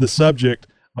read the subject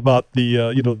about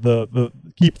the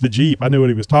keep the Jeep. I knew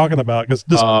what he was talking about because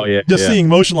seeing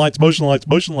motion lights.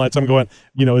 I'm going,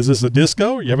 is this a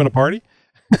disco? Are you having a party?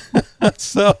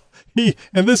 So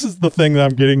and this is the thing that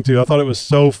I'm getting to. I thought it was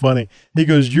so funny. He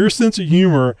goes, "Your sense of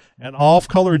humor and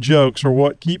off-color jokes are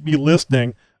what keep me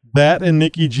listening. That and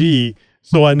Nikki G.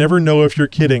 So I never know if you're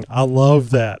kidding." I love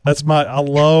that. I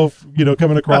love,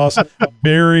 coming across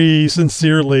very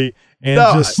sincerely and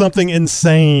just something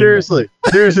insane. Seriously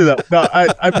though. No,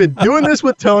 I've been doing this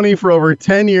with Tony for over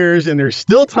 10 years, and there's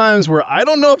still times where I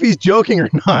don't know if he's joking or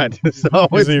not. So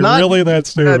is he really that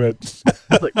stupid?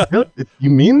 Really?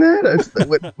 You mean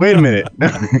that? Wait a minute.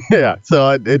 Yeah.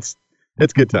 So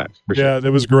it's good times for sure. Yeah,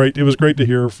 it was great. It was great to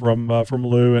hear from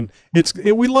Lou, and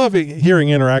we love hearing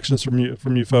interactions from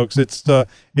you folks. It's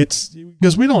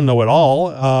because we don't know it all.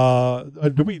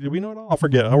 Do we know it all? I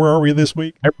forget. Where are we this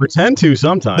week? I pretend to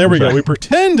sometimes. There we go. We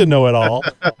pretend to know it all.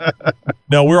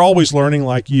 No, we're always learning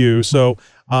like you. So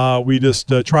we just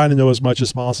try to know as much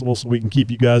as possible so we can keep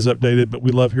you guys updated. But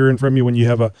we love hearing from you when you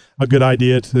have a good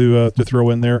idea to throw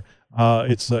in there.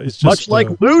 It's just much like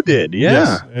Lou did. Yeah,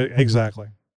 yes, exactly.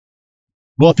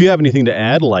 Well, if you have anything to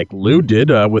add, like Lou did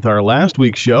with our last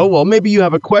week's show, well, maybe you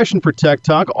have a question for Tech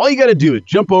Talk. All you got to do is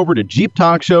jump over to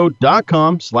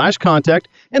jeeptalkshow.com/contact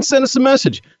and send us a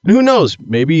message. And who knows,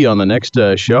 maybe on the next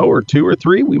show or 2 or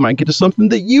 3, we might get to something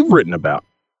that you've written about.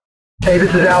 Hey,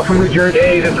 this is Al from New Jersey.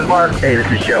 Hey, this is Mark. Hey, this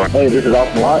is Joe. Hey, this is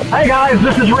Austin Lott. Hey, guys,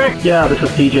 this is Rick. Yeah, this is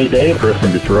TJ Dave. Chris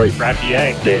from Detroit. Brad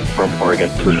Yang. Dave from Oregon.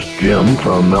 This is Jim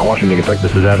from Mount Washington, Kentucky.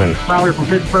 This is Evan. Tyler from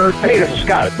Pittsburgh. Hey, this is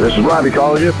Scott. This is Robbie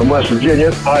Collier from West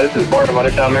Virginia. Hi, this is Bart from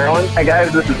Undertown, Maryland. Hey,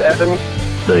 guys, this is Evan.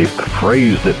 The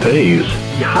phrase that pays.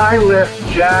 High lift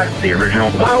jack. The original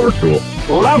power tool.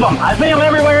 Love them. I see them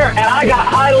everywhere, and I got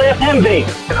high lift envy.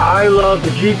 I love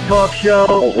the Jeep Talk Show.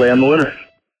 Hopefully I'm the winner.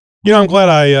 You know, I'm glad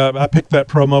I picked that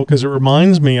promo because it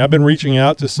reminds me, I've been reaching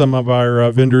out to some of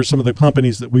our vendors, some of the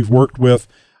companies that we've worked with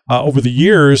over the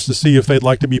years to see if they'd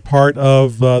like to be part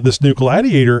of this new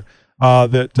Gladiator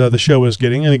that the show is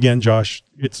getting. And again, Josh,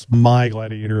 it's my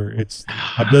Gladiator.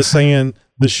 I'm just saying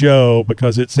the show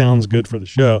because it sounds good for the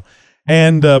show.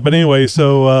 And but anyway,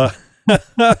 so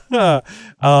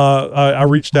I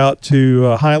reached out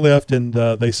to High Lift, and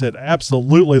they said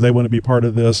absolutely they want to be part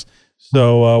of this.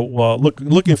 So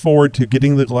looking forward to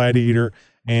getting the Gladiator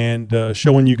and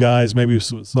showing you guys, maybe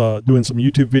doing some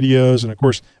YouTube videos, and of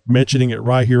course mentioning it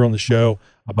right here on the show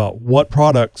about what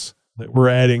products that we're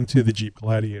adding to the Jeep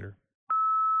Gladiator.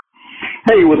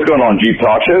 Hey, what's going on, Jeep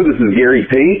Talk Show? This is Gary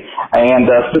P. And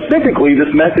specifically,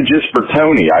 this message is for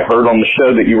Tony. I heard on the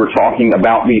show that you were talking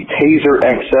about the Taser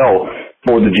XL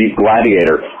for the Jeep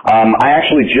Gladiator. I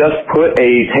actually just put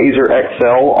a Taser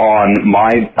XL on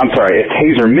a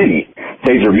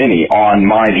Taser Mini on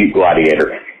my Jeep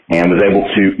Gladiator, and was able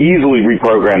to easily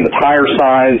reprogram the tire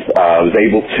size. Was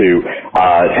able to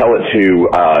tell it to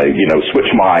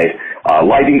switch my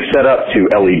lighting setup to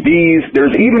LEDs.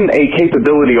 There's even a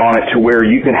capability on it to where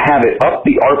you can have it up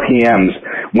the RPMs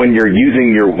when you're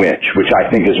using your winch, which I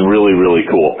think is really, really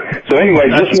cool. So anyway,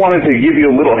 just wanted to give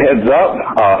you a little heads up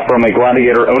from a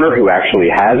Gladiator owner who actually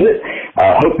has it.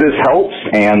 Hope this helps,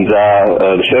 and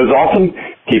the show's awesome.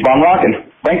 Keep on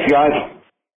rocking. Thanks, guys.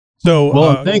 So,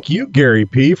 well, thank you, Gary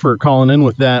P, for calling in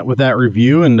with that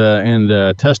review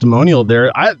and testimonial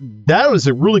there. That was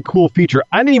a really cool feature.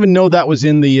 I didn't even know that was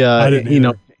in the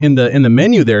in the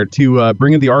menu there to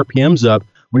bring the RPMs up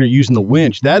when you're using the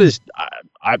winch. That is,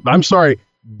 I'm sorry,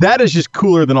 that is just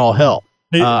cooler than all hell.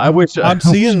 I'm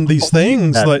seeing these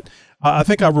things that I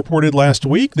think I reported last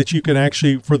week that you can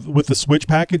actually with the switch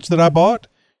package that I bought,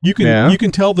 you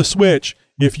can tell the switch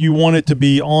if you want it to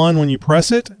be on when you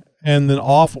press it, and then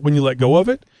off when you let go of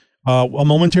it, a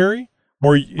momentary,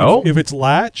 or if it's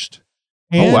latched.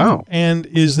 And, And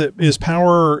is the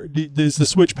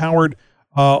switch powered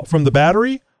from the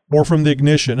battery or from the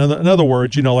ignition? In other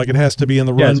words, like it has to be in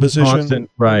the run position. Constant,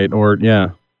 right. Or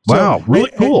wow, really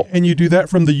cool. And you do that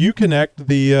from the Uconnect,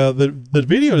 the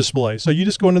video display. So you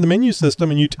just go into the menu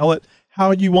system and you tell it how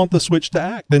you want the switch to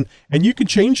act, and you can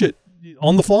change it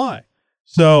on the fly.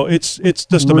 So it's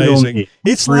just amazing.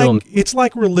 It's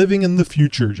like we're living in the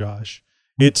future, Josh.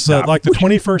 It's like the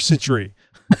 21st century.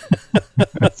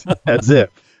 That's it.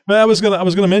 But I was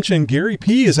gonna mention Gary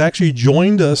P has actually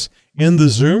joined us in the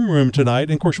Zoom room tonight,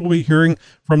 and of course we'll be hearing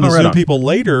from the Zoom people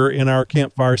later in our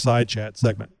Campfire Side Chat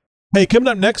segment. Hey, coming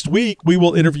up next week we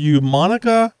will interview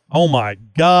Monica. Oh my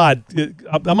God,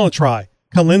 I'm gonna try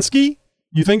Kalinsky.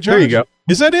 You think, Josh? There you go.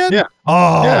 Is that it? Yeah.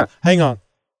 Oh, yeah. Hang on.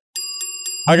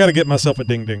 I got to get myself a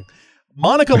ding ding.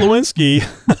 Monica Lewinsky.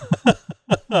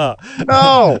 Not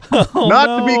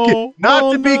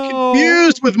to be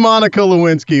confused with Monica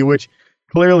Lewinsky, which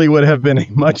clearly would have been a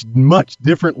much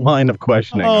different line of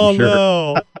questioning. I'm sure.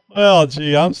 No. Well,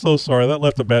 gee, I'm so sorry. That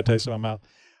left a bad taste in my mouth.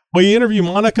 Well, you interview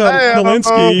Monica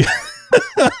Lewinsky.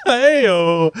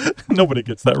 Hey-oh. Nobody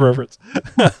gets that reference.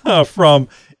 From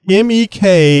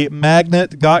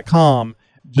mekmagnet.com.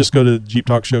 Just go to the Jeep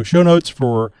Talk Show show notes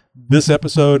for this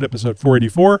episode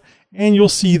 484, and you'll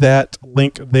see that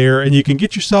link there, and you can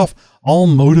get yourself all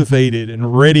motivated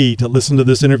and ready to listen to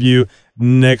this interview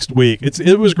next week.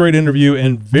 It was a great interview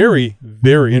and very,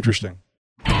 very interesting.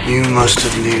 You must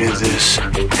have needed this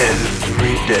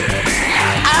every day.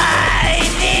 I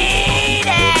need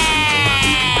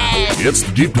it! It's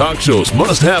the Jeep Talk Show's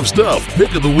must-have stuff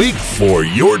pick of the week for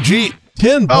your Jeep.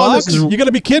 $10? You got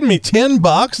to be kidding me.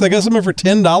 $10? They got something for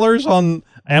 $10 on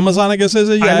Amazon, I guess, is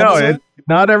it? Yeah, I know.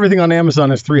 Not everything on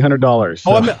Amazon is $300.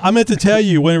 So. Oh, I meant to tell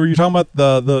you, when you were talking about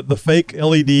the fake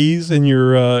LEDs in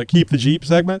your Keep the Jeep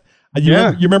segment, You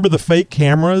remember the fake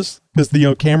cameras? Because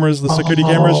the cameras, the security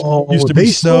cameras, used to be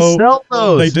still sell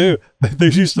those. They do. They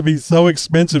used to be so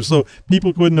expensive, so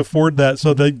people couldn't afford that.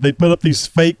 So they put up these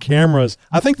fake cameras.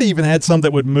 I think they even had some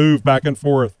that would move back and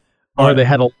forth. Or they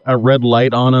had a red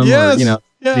light on them. Yes. Or,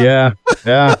 yeah.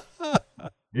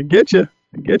 It get you.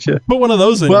 Put one of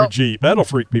those in your Jeep. That'll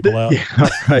freak people out. Yeah,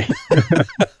 right.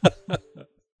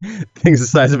 Things the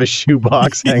size of a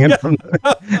shoebox hanging from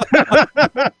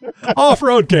the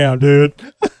off-road cam, dude.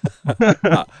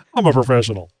 I'm a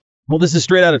professional. Well, this is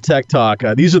straight out of Tech Talk.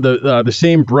 These are the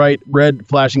same bright red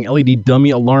flashing LED dummy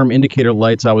alarm indicator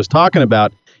lights I was talking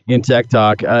about in Tech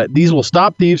Talk. These will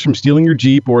stop thieves from stealing your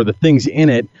Jeep or the things in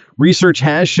it. Research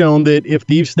has shown that if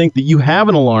thieves think that you have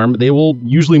an alarm, they will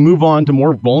usually move on to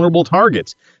more vulnerable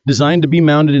targets. Designed to be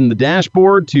mounted in the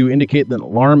dashboard to indicate that an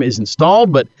alarm is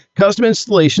installed, but custom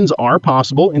installations are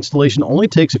possible. Installation only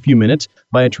takes a few minutes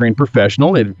by a trained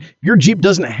professional. If your Jeep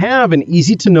doesn't have an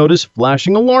easy-to-notice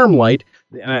flashing alarm light,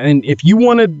 and if you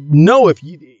want to know, if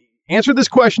you answer this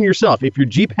question yourself, if your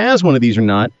Jeep has one of these or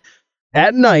not,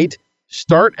 at night,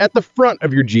 start at the front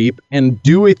of your Jeep and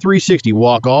do a 360.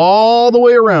 Walk all the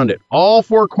way around it, all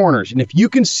four corners. And if you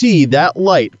can see that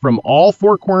light from all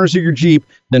four corners of your Jeep,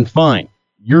 then fine,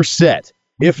 you're set.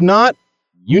 If not,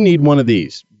 you need one of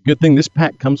these. Good thing this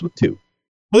pack comes with two.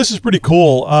 Well, this is pretty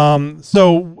cool.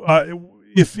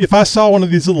 If I saw one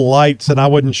of these little lights and I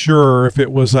wasn't sure if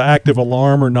it was an active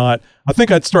alarm or not, I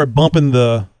think I'd start bumping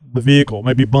the vehicle.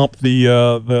 Maybe bump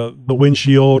the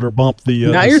windshield or bump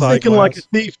the now you're thinking like a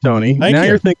thief, Tony.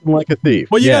 You're thinking like a thief.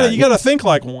 Well, you got to think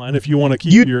like one if you want to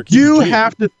keep your Jeep. You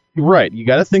have to. Right. You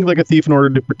got to think like a thief in order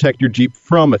to protect your Jeep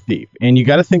from a thief. And you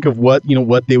got to think of what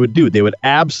they would do. They would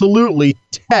absolutely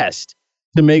test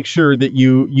to make sure that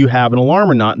you have an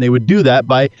alarm or not. And they would do that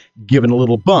by giving a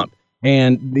little bump.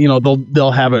 And,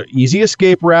 they'll have an easy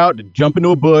escape route to jump into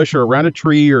a bush or around a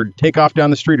tree or take off down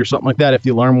the street or something like that if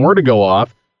the alarm were to go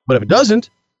off. But if it doesn't,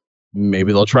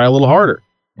 maybe they'll try a little harder.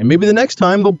 And maybe the next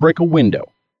time they'll break a window.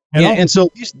 And so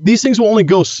these things will only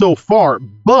go so far.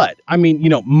 But,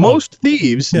 most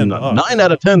thieves, 9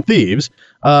 out of 10 thieves,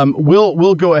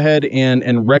 will go ahead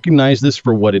and recognize this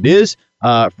for what it is.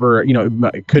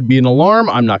 It could be an alarm.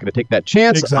 I'm not going to take that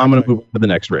chance. Exactly. I'm going to move on to the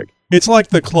next rig. It's like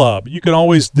the club. You can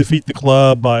always defeat the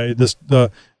club by this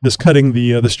cutting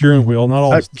the steering wheel. Not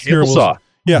all the steering wheels. Saw.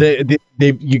 Yeah,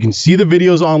 you can see the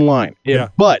videos online.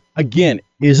 But again,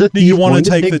 is a thief you want to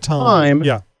take the time?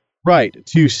 Yeah. Right,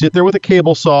 to sit there with a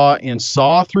cable saw and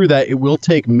saw through that. It will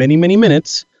take many, many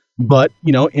minutes, but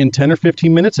in 10 or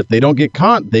 15 minutes, if they don't get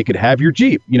caught, they could have your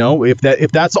Jeep.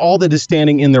 If that's all that is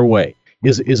standing in their way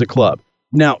is a club.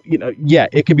 Now,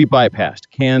 it can be bypassed.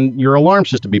 Can your alarm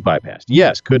system be bypassed?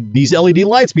 Yes. Could these LED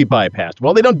lights be bypassed?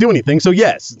 Well, they don't do anything, so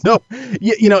yes. So,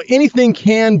 anything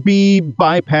can be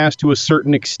bypassed to a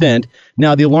certain extent.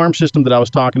 Now, the alarm system that I was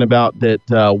talking about that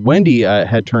Wendy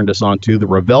had turned us on to, the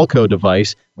Revelco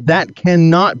device, that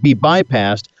cannot be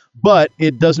bypassed, but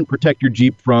it doesn't protect your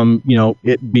Jeep from,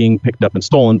 it being picked up and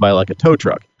stolen by like a tow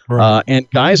truck. Right. And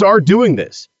guys are doing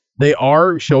this. They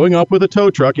are showing up with a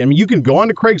tow truck. I mean, you can go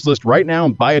onto Craigslist right now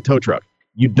and buy a tow truck.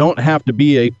 You don't have to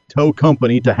be a tow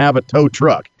company to have a tow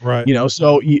truck. Right.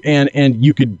 So and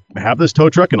you could have this tow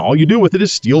truck and all you do with it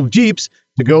is steal Jeeps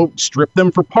to go strip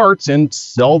them for parts and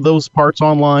sell those parts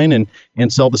online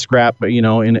and sell the scrap, in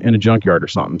a junkyard or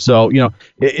something. So,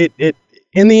 it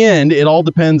in the end, it all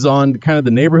depends on kind of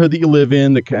the neighborhood that you live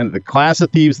in, the kind of the class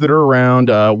of thieves that are around,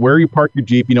 where you park your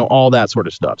Jeep, all that sort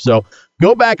of stuff. So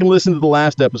go back and listen to the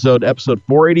last episode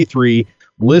 483.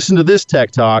 Listen to this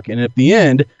Tech Talk, and at the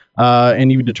end,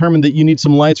 and you determine that you need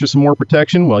some lights or some more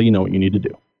protection, well, you know what you need to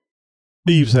do.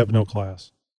 Thieves have no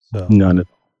class. So. None at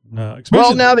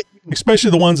all. No,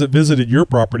 especially the ones that visited your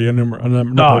property a number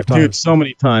of times. Dude, so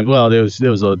many times. Well, there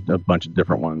was a bunch of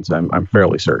different ones. I'm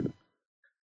fairly certain.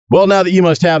 Well, now that you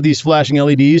must have these flashing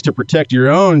LEDs to protect your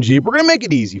own Jeep, we're going to make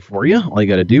it easy for you. All you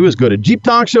got to do is go to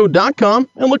JeepTalkShow.com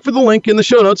and look for the link in the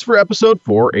show notes for episode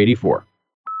 484.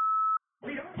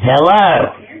 Hello.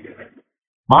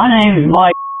 My name is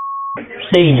Mike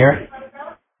Sr.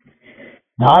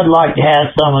 Now, I'd like to have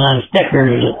some of them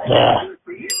stickers that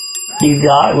you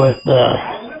got with the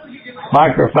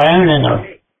microphone and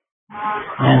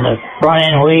the front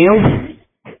end wheel.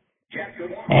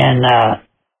 And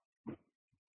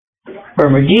for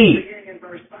my Jeep,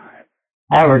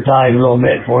 advertise a little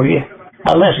bit for you.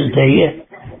 I'll listen to you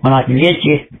when I can get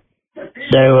you.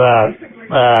 So,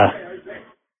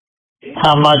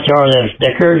 how much are them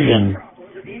stickers, and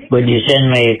would you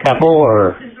send me a couple,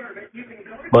 or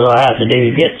what do I have to do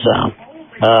to get some?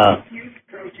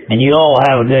 And you all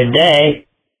have a good day.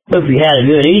 Hope you had a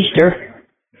good Easter.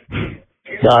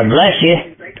 God bless you.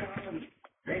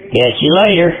 Catch you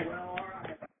later.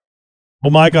 Well,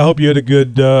 Mike, I hope you had a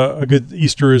good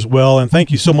Easter as well, and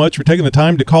thank you so much for taking the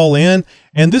time to call in.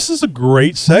 And this is a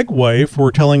great segue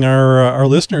for telling our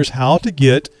listeners how to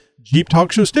get Jeep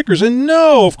Talk Show stickers. And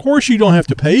no, of course you don't have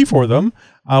to pay for them.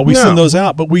 We send those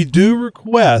out, but we do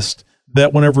request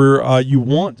that whenever you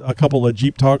want a couple of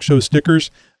Jeep Talk Show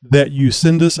stickers, that you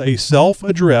send us a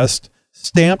self-addressed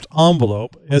stamped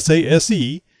envelope,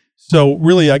 SASE. So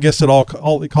really, I guess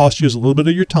all it costs you is a little bit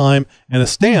of your time and a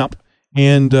stamp.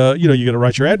 And, you got to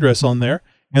write your address on there.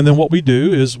 And then what we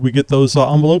do is we get those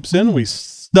envelopes in, we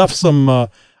stuff some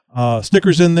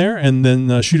stickers in there, and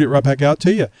then shoot it right back out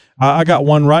to you. I got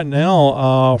one right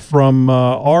now from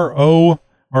R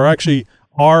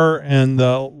and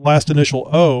the last initial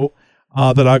O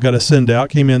that I got to send out.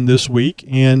 Came in this week,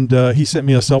 and he sent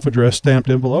me a self-addressed stamped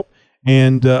envelope.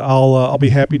 And I'll be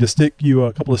happy to stick you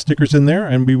a couple of stickers in there,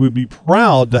 and we would be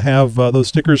proud to have those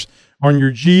stickers on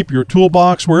your Jeep, your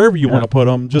toolbox, wherever you want to put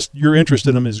them. Just your interest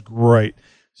in them is great.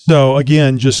 So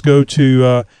again, just go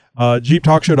to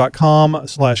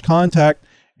jeeptalkshow.com/contact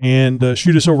and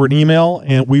shoot us over an email,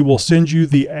 and we will send you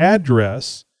the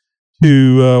address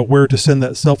to where to send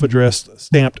that self-addressed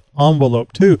stamped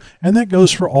envelope to. And that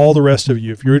goes for all the rest of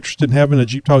you. If you're interested in having a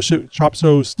Jeep Talk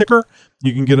Show sticker,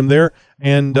 you can get them there.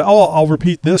 And I'll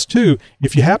repeat this too.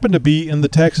 If you happen to be in the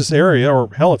Texas area, or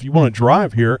hell, if you want to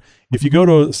drive here, if you go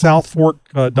to South Fork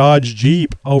Dodge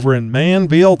Jeep over in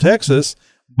Manville, Texas,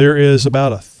 there is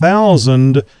about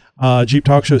 1,000 Jeep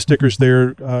Talk Show stickers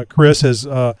there. Chris has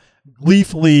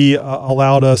gleefully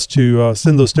allowed us to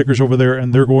send those stickers over there,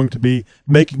 and they're going to be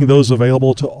making those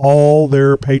available to all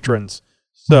their patrons.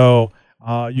 So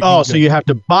so you have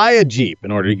to buy a Jeep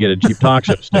in order to get a Jeep Talk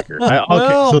Show sticker.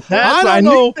 Well, so that's I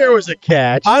knew there was a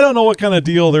catch. I don't know what kind of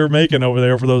deal they're making over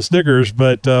there for those stickers,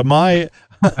 but my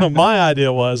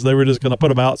idea was they were just going to put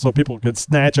them out so people could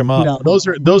snatch them up. No, those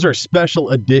are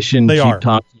special edition Jeep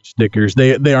Talk stickers.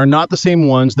 They are not the same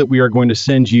ones that we are going to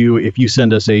send you if you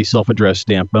send us a self-addressed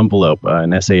stamp envelope, an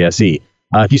SASE.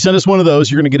 If you send us one of those,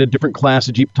 you're going to get a different class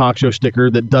of Jeep Talk Show sticker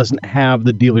that doesn't have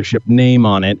the dealership name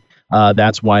on it.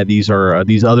 That's why these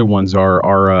other ones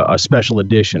are a special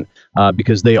edition,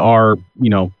 because they are,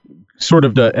 sort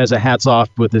of as a hats off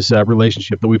with this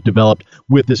relationship that we've developed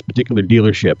with this particular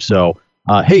dealership. So,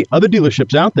 hey, other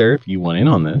dealerships out there, if you want in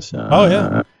on this.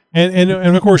 And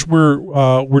of course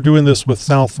we're doing this with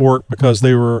South Fork because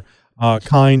they were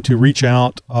kind to reach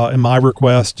out in my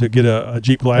request to get a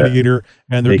Jeep Gladiator,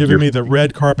 and they're giving me the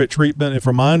red carpet treatment. And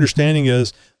from my understanding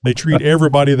is they treat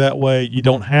everybody that way. You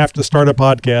don't have to start a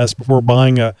podcast before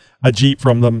buying a Jeep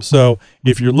from them. So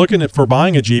if you're looking for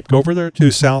buying a Jeep, go over there to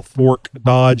South Fork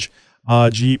Dodge,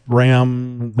 Jeep,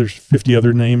 Ram. There's 50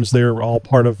 other names there, all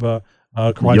part of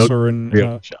Chrysler and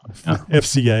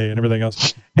FCA and everything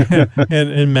else. and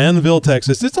in Manville,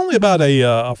 Texas, it's only about a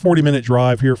 40-minute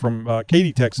drive here from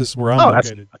Katy, Texas, where I'm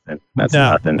located. That's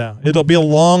nothing. No, it'll be a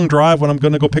long drive when I'm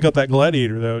going to go pick up that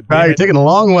Gladiator, though. You're taking a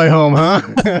long way home, huh?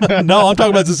 No, I'm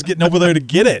talking about just getting over there to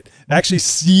get it, actually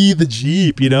see the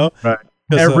Jeep, Right.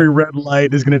 Every red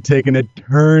light is going to take an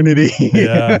eternity.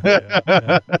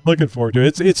 Yeah. Looking forward to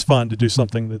it. It's fun to do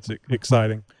something that's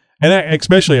exciting. And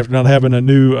especially after not having a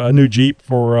new Jeep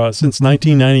for since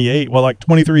 1998, like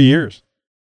 23 years.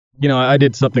 I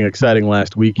did something exciting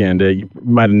last weekend. You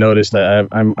might have noticed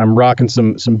I'm rocking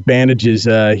some bandages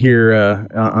here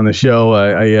on the show.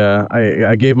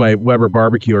 I gave my Weber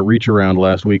barbecue a reach around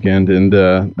last weekend, and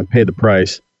I paid the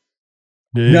price.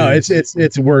 Yeah. No,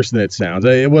 it's worse than it sounds.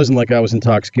 It wasn't like I was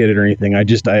intoxicated or anything. I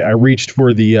reached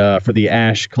for the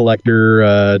ash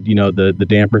collector, the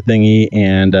damper thingy,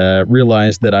 and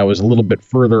realized that I was a little bit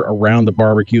further around the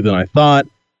barbecue than I thought,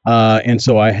 and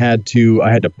so I had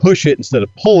to push it instead of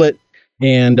pull it,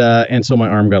 and so my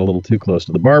arm got a little too close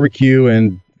to the barbecue,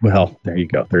 and well, there you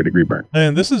go, 3rd-degree burn.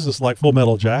 And this is just like Full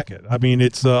Metal Jacket. I mean,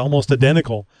 it's almost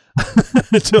identical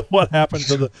to what happened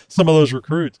to some of those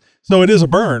recruits. So it is a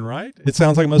burn, right? It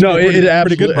sounds like it must be a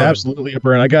pretty good burn. Absolutely a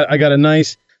burn. I got a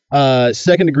nice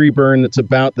 2nd-degree burn that's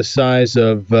about the size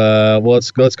of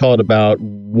let's call it about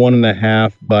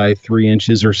 1.5 by 3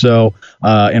 inches or so,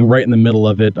 and right in the middle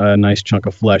of it, a nice chunk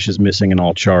of flesh is missing and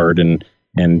all charred and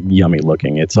yummy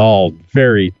looking. It's all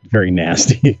very, very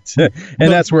nasty.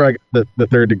 And that's where I got the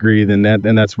 3rd degree. And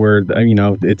that's where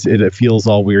it feels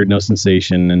all weird, no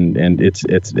sensation, and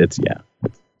it's nasty.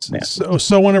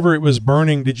 So whenever it was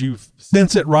burning, did you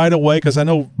sense it right away? Because I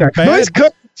know bad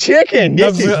cooked chicken.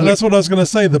 That's what I was going to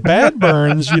say. The bad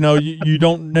burns, you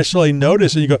don't necessarily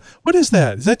notice, and you go, "What is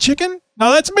that? Is that chicken?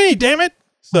 No, that's me. Damn it!"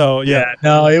 So yeah,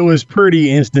 no, it was pretty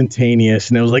instantaneous,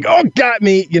 and it was like, oh, got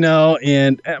me,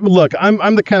 And look,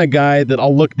 I'm the kind of guy that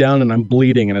I'll look down and I'm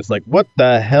bleeding, and it's like, what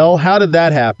the hell? How did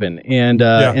that happen?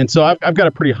 And so I've got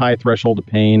a pretty high threshold of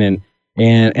pain, and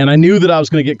I knew that I was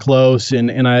going to get close,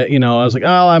 and I was like,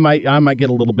 oh, I might get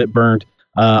a little bit burnt.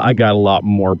 I got a lot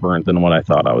more burnt than what I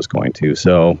thought I was going to.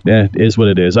 So it is what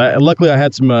it is. Luckily I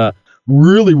had some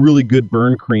really, really good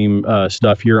burn cream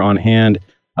stuff here on hand.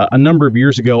 A number of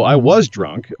years ago, I was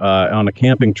drunk on a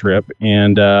camping trip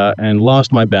and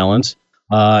lost my balance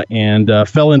and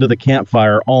fell into the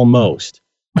campfire almost.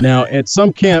 Now, at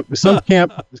some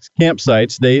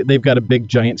campsites, they've got a big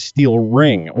giant steel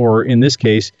ring, or in this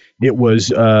case, it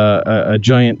was a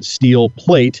giant steel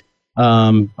plate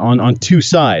on two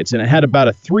sides, and it had about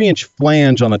a 3-inch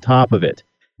flange on the top of it.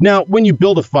 Now, when you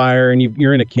build a fire and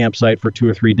you're in a campsite for 2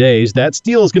 or 3 days, that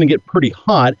steel is going to get pretty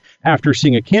hot after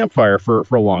seeing a campfire for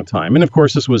a long time. And of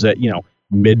course, this was at,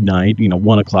 midnight,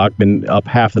 1 o'clock, been up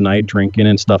half the night drinking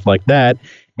and stuff like that.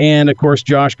 And of course,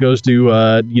 Josh goes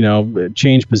to,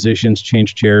 change positions,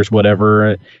 change chairs,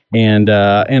 whatever. And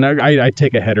I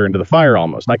take a header into the fire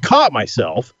almost. I caught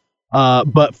myself,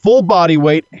 but full body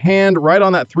weight, hand right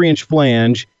on that 3-inch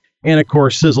flange. And of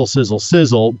course, sizzle, sizzle,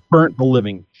 sizzle, burnt the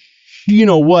living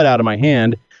what out of my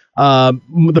hand.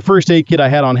 The first aid kit I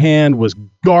had on hand was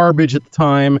garbage at the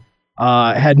time.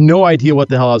 Had no idea what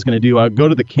the hell I was going to do. I go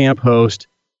to the camp host,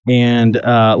 and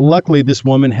luckily this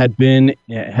woman had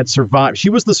survived. She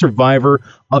was the survivor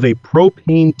of a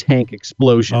propane tank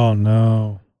explosion. Oh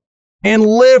no. And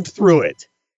lived through it.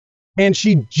 And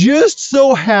she just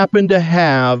so happened to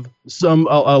have some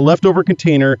a leftover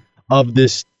container of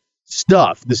this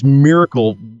stuff, this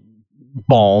miracle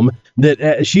balm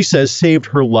that she says saved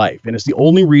her life, and it's the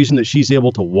only reason that she's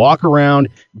able to walk around,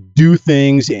 do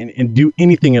things, and do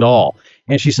anything at all.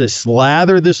 And she says,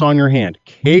 slather this on your hand,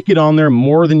 cake it on there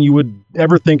more than you would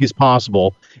ever think is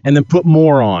possible, and then put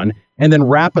more on, and then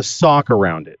wrap a sock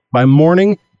around it. By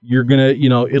morning, you're gonna,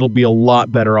 it'll be a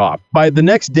lot better off. By the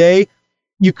next day,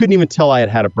 you couldn't even tell I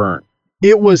had a burn.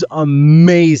 It was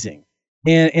amazing.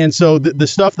 And so the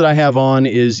stuff that I have on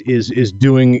is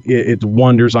doing its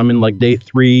wonders. I'm in like day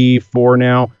 3, 4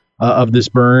 now of this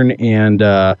burn, and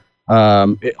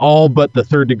all but the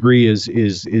 3rd degree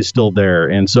is still there.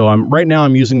 And so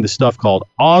I'm using the stuff called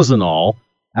Ozanol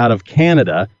out of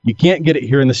Canada. You can't get it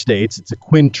here in the States. It's a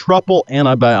quintuple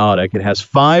antibiotic. It has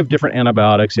 5 different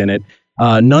antibiotics in it,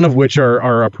 none of which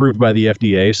are approved by the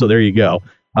FDA. So there you go.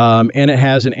 And it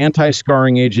has an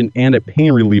anti-scarring agent and a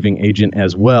pain relieving agent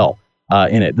as well.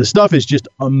 In it. The stuff is just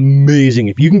amazing.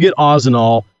 If you can get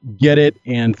Ozanol, get it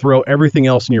and throw everything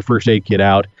else in your first aid kit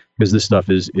out, because this stuff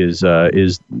is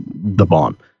the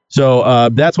bomb. So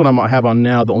that's what I have on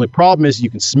now. The only problem is you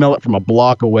can smell it from a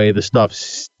block away. The stuff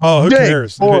who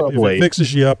cares? If it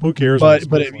fixes you up, who cares? But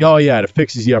it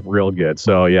fixes you up real good.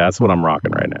 So yeah, that's what I'm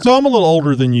rocking right now. So I'm a little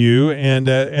older than you, and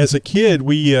as a kid,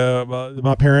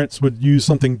 my parents would use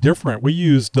something different. We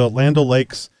used Land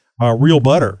O'Lakes real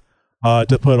butter.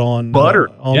 To put on butter,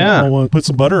 put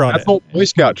some butter on it. That's an old Boy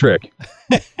Scout trick.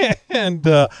 And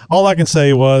all I can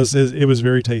say is it was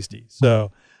very tasty.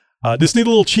 So just need a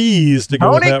little cheese to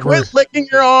go with that. Quit licking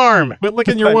your arm. Quit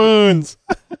licking your wounds.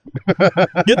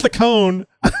 Get the cone,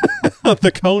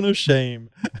 the cone of shame.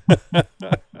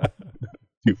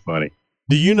 Too funny.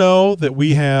 Do you know that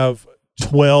we have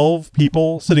 12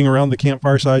 people sitting around the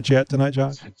campfire side chat tonight,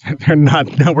 Josh? They're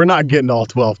not. No, we're not getting all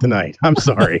 12 tonight. I'm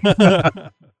sorry.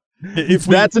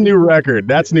 That's a new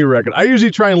record. I usually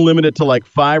try and limit it to like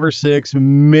 5 or 6,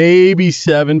 maybe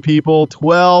 7 people.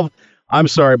 12. I'm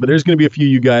sorry, but there's going to be a few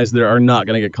of you guys that are not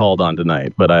going to get called on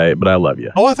tonight. But I love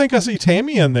you. Oh, I think I see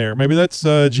Tammy in there. Maybe that's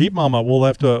Jeep Mama. We'll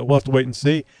have to wait and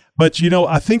see. But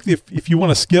I think if you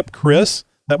want to skip Chris,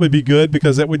 that would be good,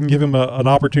 because that wouldn't give him an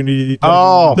opportunity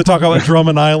to talk about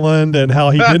Drummond Island and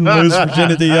how he didn't lose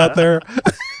virginity out there.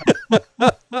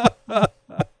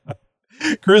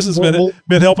 Chris has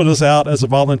been helping us out as a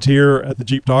volunteer at the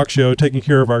Jeep Talk Show, taking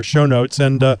care of our show notes,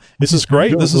 and this is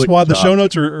great. This is why the show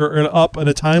notes are up in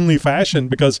a timely fashion,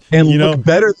 because look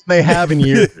better than they have in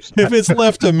years. If it's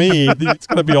left to me, it's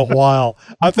going to be a while.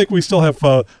 I think we still have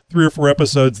 3 or 4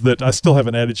 episodes that I still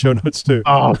haven't added show notes to.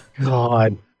 Oh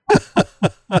God,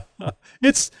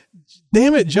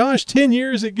 damn it, Josh! 10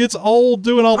 years, it gets old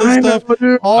doing all this stuff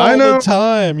all the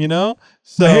time.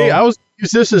 So hey, I was.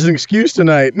 Use this as an excuse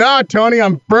tonight. No, Tony,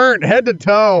 I'm burnt head to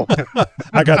toe.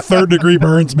 I got 3rd degree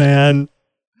burns, man.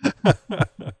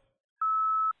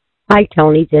 Hi,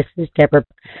 Tony. This is Deborah.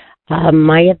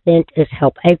 My event is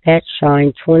Help a Vet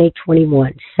Shine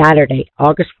 2021, Saturday,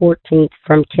 August 14th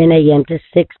from 10 a.m. to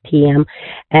 6 p.m.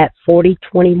 at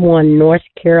 4021 North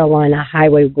Carolina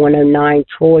Highway 109,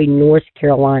 Troy, North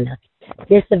Carolina.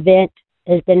 This event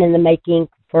has been in the making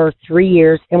for 3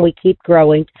 years, and we keep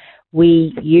growing.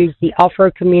 We use the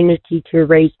off-road community to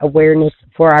raise awareness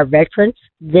for our veterans.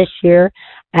 This year,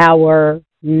 our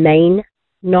main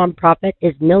nonprofit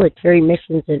is Military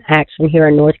Missions in Action here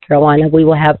in North Carolina. We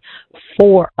will have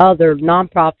 4 other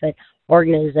nonprofit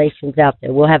organizations out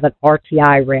there. We'll have an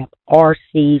RTI ramp,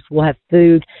 RCs, we'll have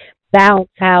food,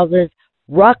 bounce houses,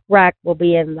 Ruck Rack will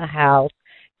be in the house,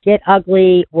 Get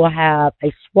Ugly, we'll have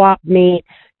a swap meet,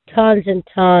 tons and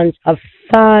tons of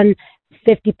fun,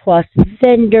 50-plus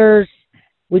vendors.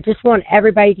 We just want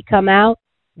everybody to come out.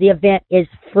 The event is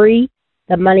free.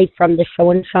 The money from the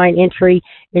Show and Shine entry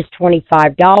is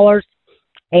 $25,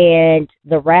 and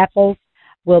the raffles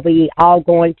will be all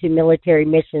going to Military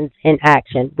Missions in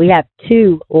Action. We have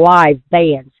 2 live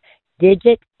bands,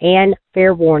 Digit and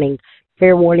Fair Warning.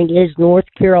 Fair Warning is North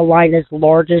Carolina's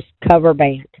largest cover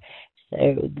band.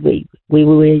 So we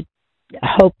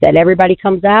hope that everybody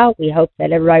comes out. We hope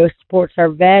that everybody supports our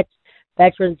vets.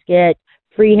 Veterans get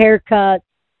free haircuts.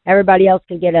 Everybody else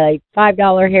can get a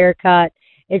 $5 haircut.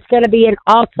 It's going to be an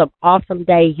awesome, awesome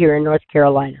day here in North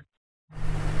Carolina.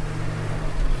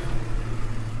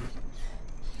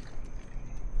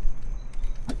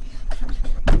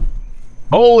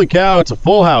 Holy cow, it's a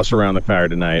full house around the fire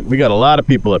tonight. We got a lot of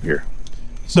people up here.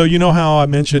 So you know how I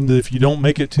mentioned that if you don't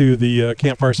make it to the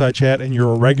Campfire Side Chat and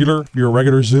you're a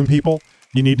regular Zoom people,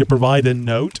 you need to provide a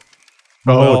note.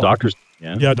 Doctor's.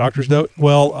 Yeah, doctor's note.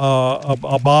 Well,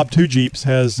 Bob Two Jeeps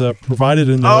has provided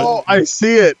a note. Oh, I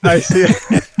see it.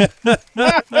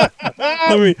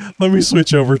 let me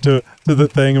switch over to the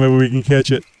thing. Maybe we can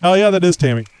catch it. Oh yeah, that is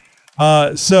Tammy.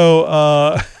 It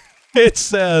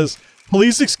says,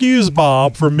 "Please excuse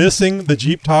Bob for missing the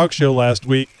Jeep Talk Show last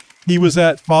week. He was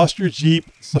at Easter Jeep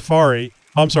Safari,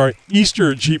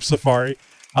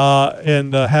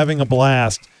 and having a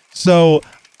blast." So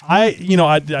I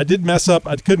did mess up.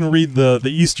 I couldn't read the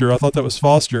Easter. I thought that was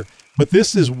Foster, but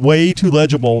this is way too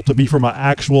legible to be from an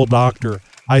actual doctor.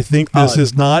 I think this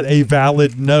is not a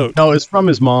valid note. No, it's from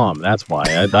his mom. That's why.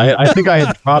 I think I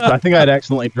had dropped. I think I had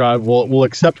accidentally dropped. We'll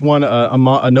accept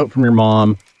a note from your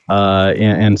mom.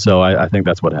 And so I think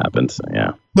that's what happened. So,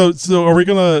 yeah. So are we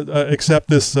going to accept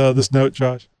this note,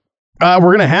 Josh?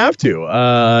 We're gonna have to.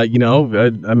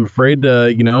 I'm afraid.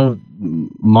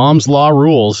 Mom's law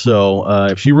rules. So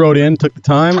if she wrote in, took the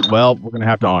time, well, we're gonna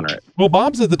have to honor it. Well,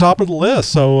 Bob's at the top of the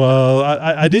list, so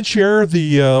I did share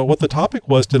the what the topic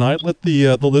was tonight. Let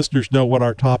the listeners know what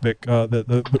our topic,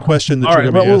 the question that all you're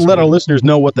right, going to be we'll asking. let our listeners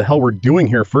know what the hell we're doing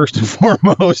here first and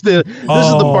foremost. This is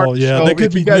the part of the show. They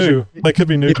could be new. They could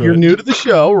be new. If you're new to the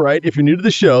show, right? If you're new to the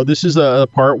show, this is a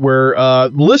part where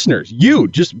listeners,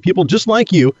 people just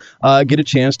like you, get a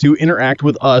chance to interact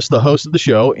with us, the host of the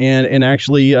show, and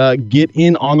actually get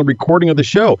in on the recording of the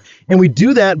show. And we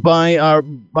do that by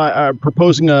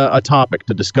proposing a topic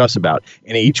to discuss about.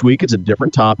 And each week it's a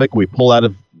different topic we pull out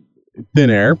of thin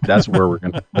air. That's where we're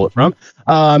going to pull it from.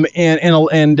 And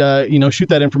shoot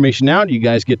that information out. You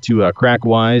guys get to crack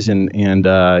wise and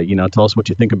tell us what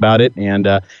you think about it. And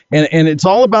it's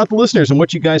all about the listeners and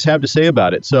what you guys have to say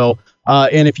about it. So,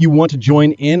 and if you want to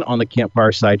join in on the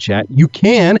Campfire Side Chat, you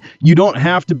can. You don't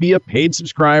have to be a paid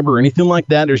subscriber or anything like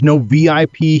that. There's no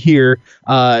VIP here.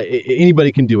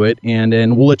 Anybody can do it,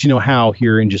 and we'll let you know how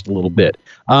here in just a little bit.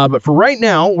 But for right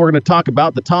now, we're going to talk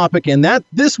about the topic, and that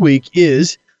this week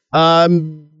is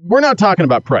we're not talking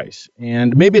about price.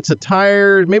 And maybe it's the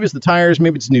tires, maybe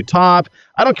it's a new top.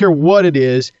 I don't care what it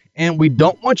is. And we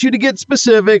don't want you to get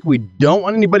specific. We don't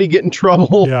want anybody to get in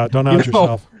trouble. Yeah, don't out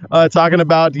yourself. Talking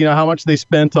about how much they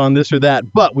spent on this or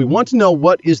that. But we want to know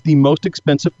what is the most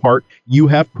expensive part you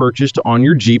have purchased on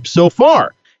your Jeep so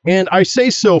far. And I say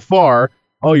so far.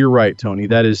 Oh, you're right, Tony.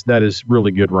 That is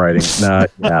really good writing.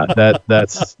 That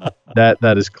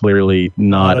is clearly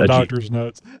not a doctor's Jeep.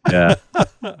 Notes. Yeah.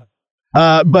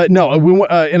 But no,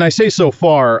 and I say so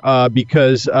far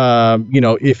because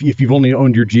if you've only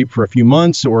owned your Jeep for a few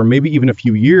months or maybe even a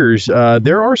few years,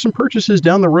 there are some purchases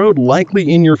down the road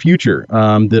likely in your future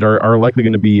that are likely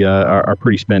going to be are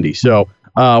pretty spendy. So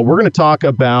we're going to talk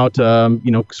about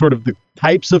sort of the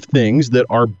types of things that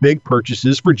are big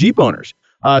purchases for Jeep owners.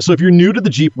 So if you're new to the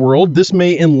Jeep world, this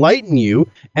may enlighten you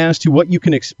as to what you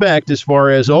can expect as far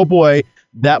as, oh boy,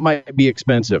 that might be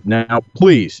expensive. Now,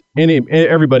 please,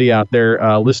 everybody out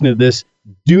there listening to this,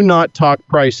 do not talk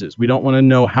prices. We don't want to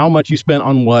know how much you spent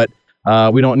on what.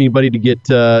 We don't want anybody to get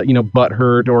butt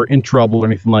hurt or in trouble or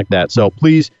anything like that. So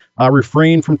please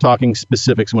refrain from talking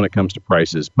specifics when it comes to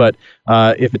prices. But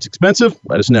if it's expensive,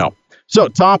 let us know. So,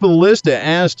 top of the list,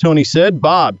 as Tony said,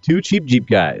 Bob, 2 cheap Jeep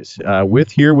guys,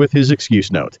 with his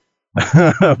excuse note.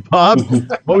 Bob,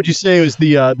 what would you say is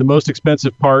the most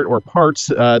expensive part or parts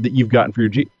that you've gotten for your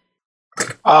Jeep?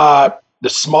 The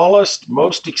smallest,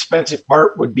 most expensive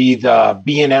part would be the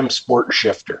B&M Sport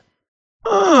Shifter.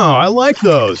 Oh, I like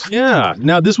those. Yeah.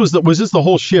 Now, was this the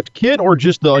whole shift kit or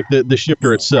just the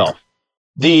shifter itself?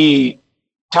 The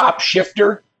top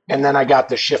shifter, and then I got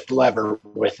the shift lever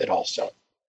with it also.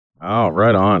 Oh,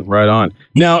 right on, right on.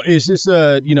 Now, is this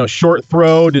a short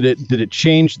throw? Did it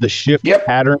change the shift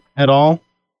pattern at all?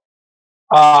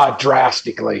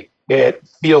 Drastically. It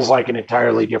feels like an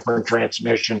entirely different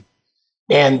transmission,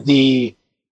 and the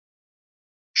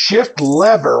shift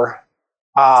lever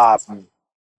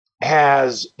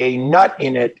has a nut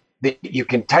in it that you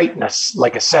can tighten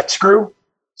like a set screw.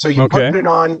 So you put it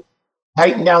on,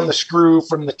 tighten down the screw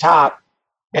from the top.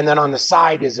 And then on the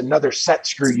side is another set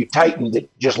screw you tighten that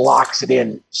just locks it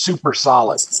in super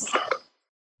solid.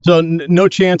 So no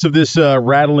chance of this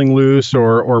rattling loose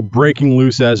or breaking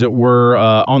loose, as it were,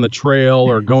 on the trail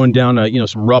or going down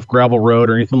some rough gravel road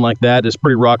or anything like that. It's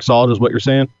pretty rock solid, is what you're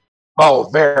saying? Oh,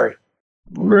 very.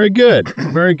 Very good.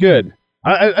 Very good.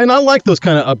 I like those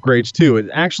kind of upgrades too. It's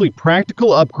actually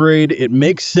practical upgrade. It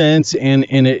makes sense, and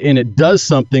it does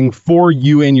something for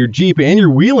you and your Jeep and your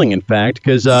wheeling, in fact,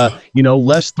 because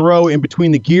less throw in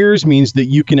between the gears means that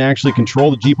you can actually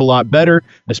control the Jeep a lot better,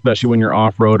 especially when you're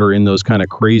off road or in those kind of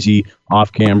crazy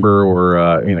off camber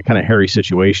or kind of hairy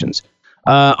situations.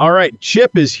 All right,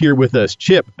 Chip is here with us.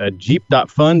 Chip at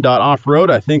jeep.fun.offroad.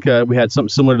 I think we had something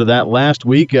similar to that last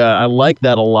week. I like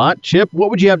that a lot. Chip, what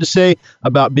would you have to say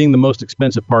about being the most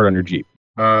expensive part on your Jeep?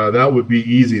 That would be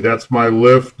easy. That's my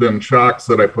lift and shocks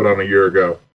that I put on a year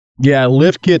ago. Yeah,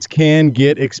 lift kits can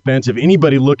get expensive.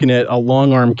 Anybody looking at a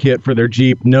long arm kit for their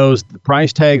Jeep knows the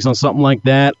price tags on something like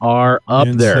that are up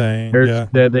Insane,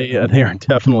 there. They are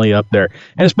definitely up there.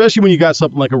 And especially when you got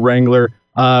something like a Wrangler,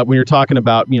 when you're talking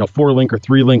about, 4-link or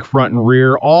 3-link front and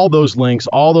rear, all those links,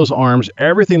 all those arms,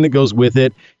 everything that goes with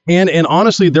it. And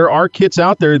honestly, there are kits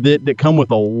out there that come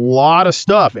with a lot of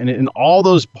stuff, and all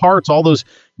those parts, all those,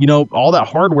 all that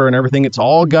hardware and everything, it's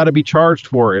all got to be charged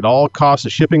for. It all costs a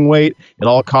shipping weight. It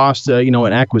all costs, an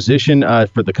acquisition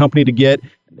for the company to get.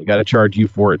 They got to charge you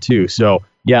for it too. So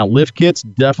yeah, lift kits,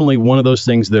 definitely one of those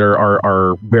things that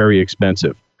are very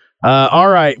expensive. All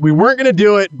right, we weren't going to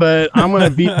do it, but I'm going to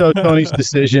veto Tony's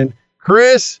decision.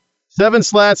 Chris,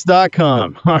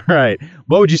 7slats.com. All right,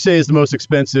 what would you say is the most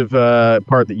expensive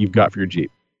part that you've got for your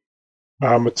Jeep?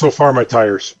 So far, my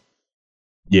tires.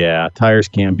 Yeah, tires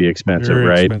can be expensive, Very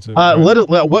right? expensive, right.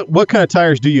 What kind of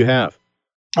tires do you have?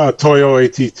 Toyo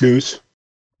AT2s.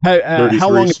 How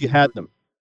long have you had them?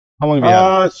 How long have you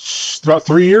had them? It's about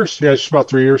 3 years. Yeah, it's about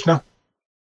 3 years now.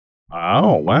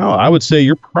 Oh, wow. I would say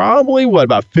you're probably,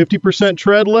 about 50%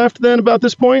 tread left then about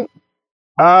this point?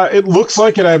 It looks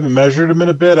like it. I haven't measured them in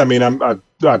a bit. I mean,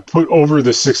 I put over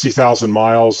the 60,000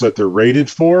 miles that they're rated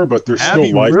for, but there's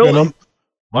still life in them.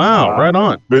 Wow, right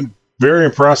on. Been very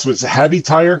impressed with. It's a heavy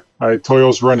tire.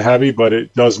 Toyo's run heavy, but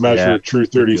it does measure a true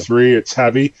 33. It's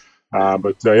heavy.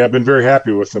 But I've been very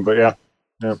happy with them. But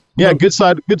yeah, good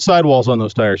sidewalls on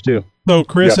those tires too. So,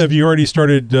 Chris, have you already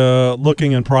started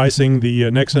looking and pricing the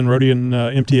Nexen Rodian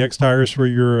MTX tires for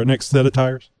your next set of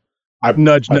tires? I've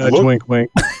nudge, wink,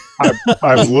 wink.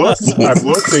 I've looked.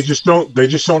 They just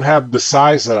don't have the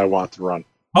size that I want to run.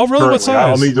 Oh, really? Currently. What size?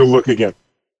 I'll need to look again.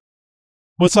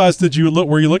 What size did you look?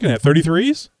 Were you looking at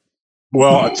 33s?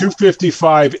 Well, a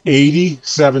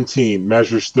 255/80/17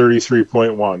 measures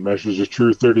 33.1. Measures a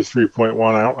true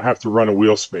 33.1. I don't have to run a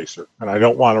wheel spacer, and I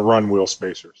don't want to run wheel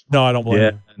spacers. No, I don't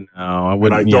blame you. No, I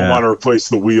wouldn't. And I don't want to replace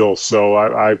the wheels, so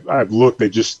I've looked.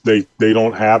 They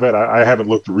don't have it. I haven't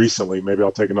looked recently. Maybe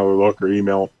I'll take another look or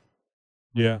email.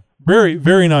 Yeah, very,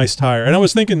 very nice tire. And I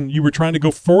was thinking you were trying to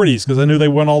go 40s because I knew they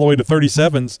went all the way to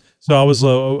 37s. So I was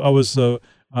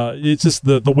it's just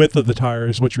the width of the tire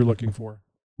is what you're looking for.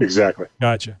 Exactly.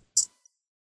 Gotcha.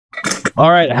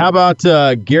 All right. How about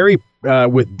Gary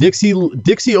with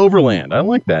Dixie Overland? I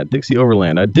like that. Dixie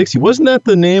Overland. Dixie, wasn't that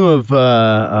the name of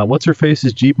what's her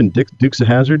face's Jeep and Dukes of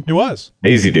Hazzard? It was.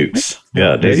 Daisy Dukes.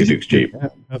 Yeah, Daisy Dukes Jeep. Yeah.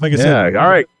 I think it's All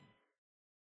right.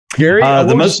 Gary,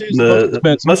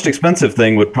 the most expensive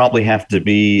thing would probably have to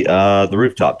be the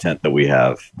rooftop tent that we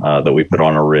have that we put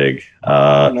on a rig.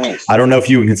 Nice. I don't know if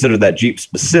you would consider that Jeep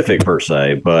specific per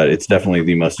se, but it's definitely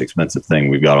the most expensive thing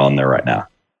we've got on there right now.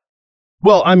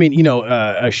 Well, I mean,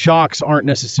 shocks aren't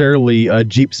necessarily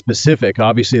Jeep specific.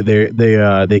 Obviously,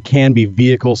 they can be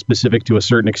vehicle specific to a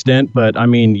certain extent. But I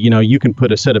mean, you can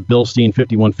put a set of Bilstein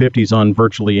 5150s on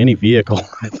virtually any vehicle.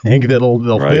 I think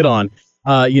they'll fit on.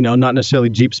 Not necessarily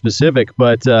Jeep specific,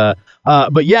 but yeah,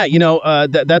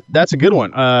 that's a good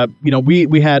one.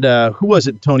 We had who was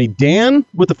it, Tony? Dan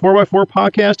with the 4x4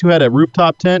 podcast, who had a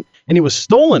rooftop tent. And it was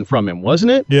stolen from him,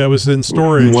 wasn't it? Yeah, it was in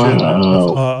storage.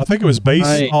 Wow. I think it was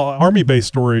Army base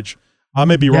storage. I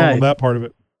may be wrong on that part of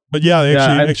it. But yeah, they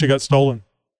actually got stolen.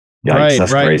 Yikes,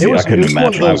 that's crazy. I couldn't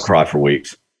imagine. I would cry for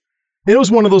weeks. It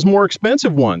was one of those more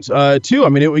expensive ones, too. I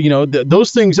mean,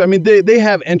 those things, I mean, they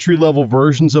have entry-level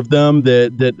versions of them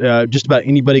that just about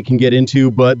anybody can get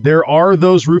into. But there are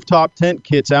those rooftop tent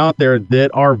kits out there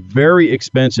that are very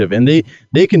expensive. And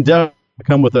they can definitely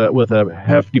come with a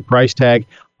hefty price tag.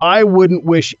 I wouldn't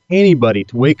wish anybody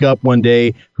to wake up one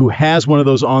day who has one of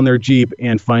those on their Jeep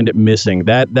and find it missing.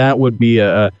 That would be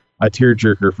a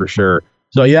tearjerker for sure.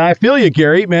 So yeah, I feel you,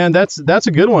 Gary. Man, that's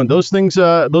a good one. Those things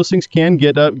can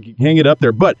get up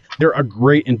there, but they're a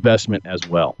great investment as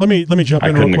well. Let me jump in real quick.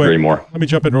 I couldn't agree more. Let me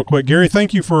jump in real quick, Gary.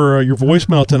 Thank you for your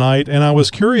voicemail tonight. And I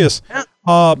was curious,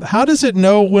 how does it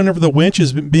know whenever the winch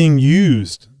is being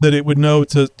used that it would know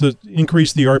to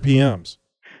increase the RPMs?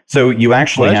 So you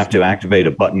actually have to activate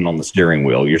a button on the steering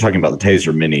wheel. You're talking about the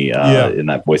Taser Mini in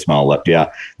that voicemail I left.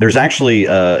 Yeah, there's actually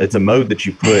it's a mode that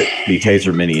you put the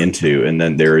Taser Mini into, and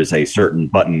then there is a certain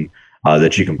button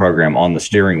that you can program on the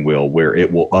steering wheel where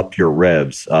it will up your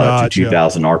revs to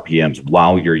 2,000 RPMs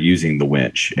while you're using the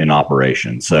winch in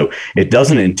operation. So it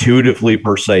doesn't intuitively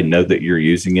per se know that you're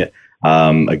using it.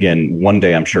 Again, one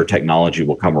day I'm sure technology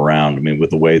will come around. I mean, with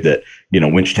the way that,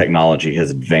 winch technology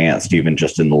has advanced even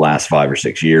just in the last 5 or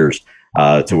 6 years,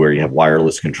 to where you have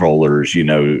wireless controllers,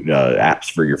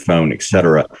 apps for your phone,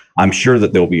 etc. I'm sure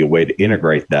that there'll be a way to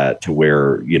integrate that to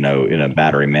where, in a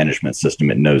battery management system,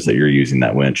 it knows that you're using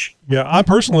that winch. Yeah, I'm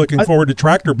personally looking forward to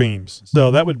tractor beams.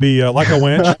 So that would be like a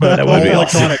winch, but that would be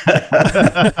electronic.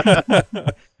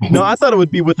 No, I thought it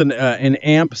would be with an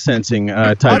amp sensing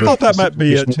type. I thought that might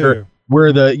be it too.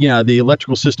 Where the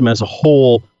electrical system as a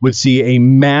whole would see a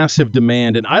massive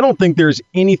demand, and I don't think there's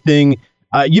anything.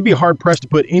 You'd be hard pressed to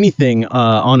put anything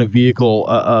on a vehicle,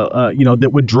 that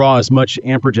would draw as much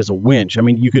amperage as a winch. I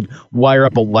mean, you could wire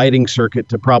up a lighting circuit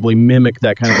to probably mimic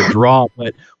that kind of a draw,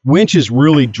 but winches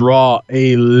really draw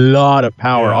a lot of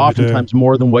power, oftentimes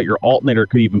more than what your alternator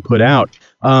could even put out.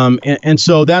 And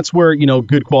so that's where,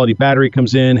 good quality battery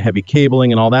comes in, heavy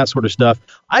cabling and all that sort of stuff.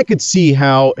 I could see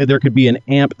how there could be an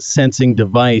amp sensing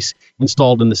device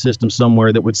installed in the system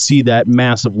somewhere that would see that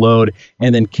massive load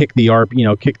and then kick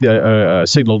the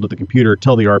signal to the computer,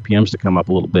 tell the RPMs to come up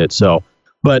a little bit. So,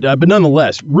 but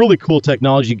nonetheless, really cool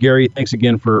technology, Gary. Thanks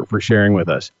again for sharing with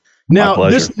us. Now,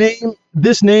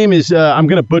 this name is, I'm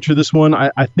going to butcher this one.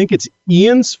 I think it's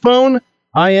Ian's phone.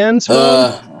 Ian's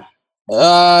phone.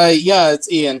 Yeah,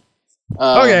 it's Ian.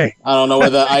 Okay. I don't know where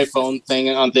the iPhone thing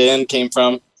on the end came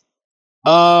from.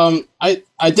 I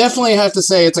definitely have to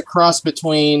say it's a cross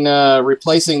between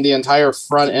replacing the entire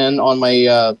front end on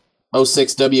my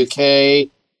 06 WK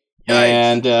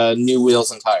and new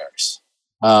wheels and tires.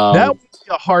 That would be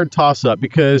a hard toss-up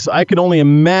because I could only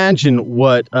imagine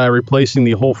what replacing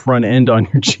the whole front end on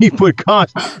your Jeep would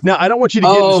cost. Now, I don't want you to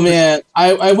get... Oh, man.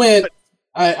 I went...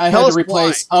 I had to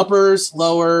replace uppers,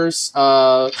 lowers,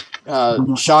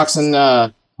 shocks, and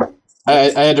I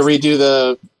had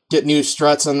to get new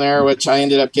struts in there, which I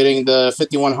ended up getting the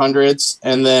 5100s.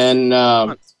 And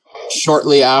then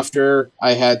shortly after,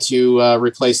 I had to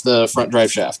replace the front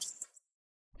drive shaft.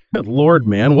 Good Lord,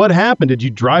 man. What happened? Did you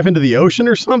drive into the ocean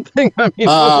or something? I mean,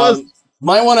 what was...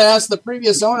 Might want to ask the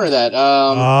previous owner that.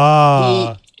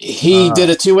 He did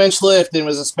a 2-inch lift and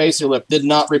was a spacer lift, did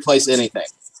not replace anything.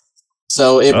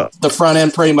 So the front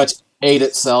end pretty much ate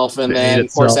itself, and then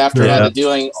of course after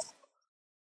doing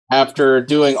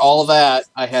all that,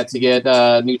 I had to get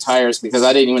new tires because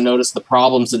I didn't even notice the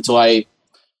problems until I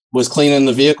was cleaning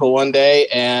the vehicle one day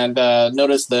and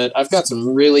noticed that I've got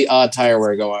some really odd tire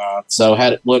wear going on. So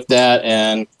had it looked at,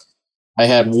 and I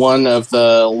had one of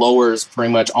the lowers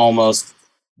pretty much almost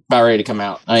about ready to come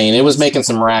out. I mean, it was making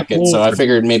some racket, so I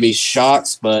figured maybe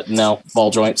shocks, but no,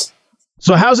 ball joints.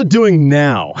 So how's it doing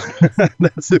now?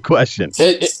 That's the question.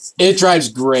 It drives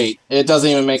great. It doesn't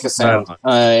even make a sound.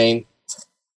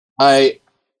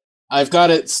 I've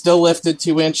got it still lifted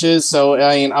 2 inches, so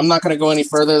I'm not going to go any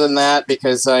further than that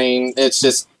because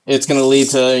it's going to lead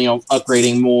to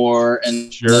upgrading more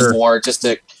and more just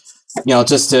to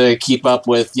keep up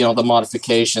with the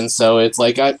modifications. So it's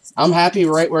like I'm happy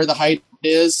right where the height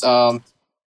is.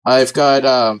 I've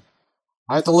got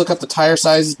I have to look up the tire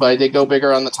sizes, but I did go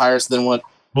bigger on the tires than what.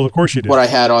 Well, of course you did. What I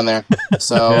had on there.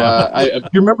 So, Do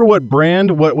you remember what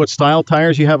brand, what style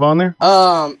tires you have on there?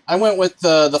 I went with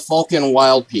the Falcon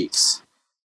Wild Peaks.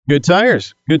 Good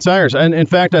tires. And in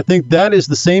fact, I think that is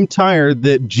the same tire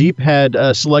that Jeep had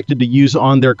selected to use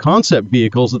on their concept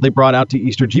vehicles that they brought out to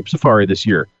Easter Jeep Safari this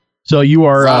year. So you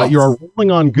are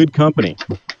rolling on good company.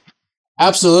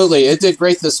 Absolutely. It did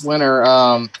great this winter.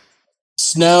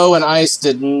 Snow and ice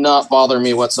did not bother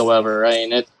me whatsoever. I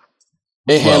mean, it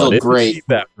handled great.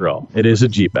 Jeep after all. It is a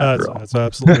Jeep after all. That's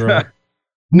absolutely right.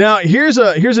 Now, here's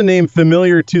a name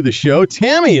familiar to the show.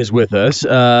 Tammy is with us,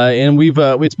 and we've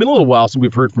it's been a little while since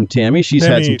we've heard from Tammy.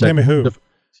 Tammy who?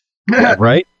 Yeah,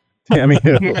 right? Tammy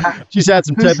who? Yeah. She's had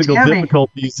some technical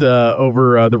difficulties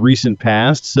over the recent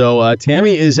past. So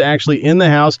Tammy is actually in the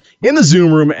house, in the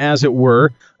Zoom room, as it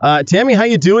were. Tammy, how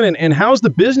you doing, and how's the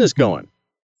business going?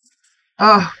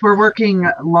 We're working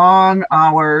long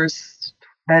hours.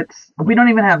 We don't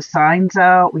even have signs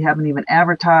out. We haven't even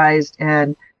advertised,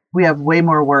 and we have way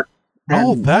more work.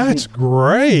 That's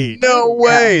great. No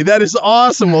way. Yeah. That is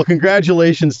awesome. Well,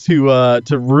 congratulations to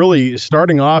really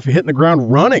starting off, hitting the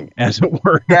ground running, as it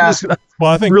were. Yeah.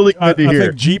 Well, I think really good to hear. I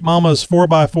think Jeep Mama's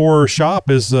 4x4 shop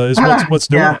is what's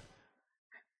doing it.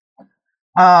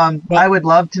 I would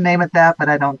love to name it that, but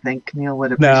I don't think Neil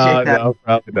would appreciate that. No,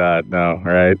 probably not. No,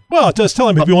 right? Well, just tell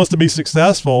him if he wants to be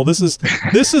successful. This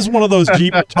is one of those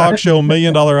Jeep talk show $1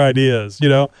 million ideas. You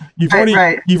know, you've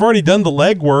already done the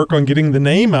legwork on getting the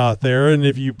name out there, and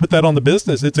if you put that on the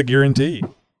business, it's a guarantee.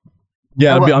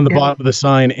 Yeah, it'll be on the bottom of the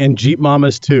sign, and Jeep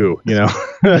Mamas too. You know,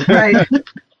 right?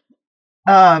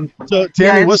 So,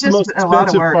 Tammy, what's the most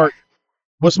expensive part?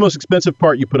 What's the most expensive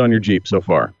part you put on your Jeep so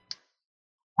far?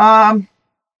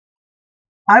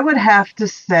 I would have to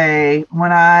say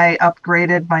when I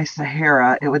upgraded my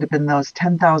Sahara, it would have been those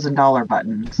 $10,000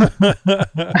 buttons.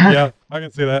 Yeah, I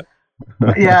can see that.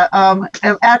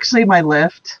 Yeah. Actually, my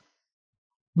lift,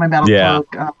 my metal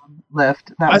cloak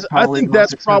lift. That was I think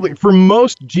that's probably for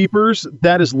most Jeepers.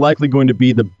 That is likely going to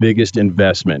be the biggest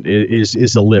investment.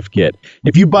 Is a lift kit.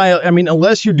 If you buy,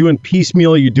 unless you're doing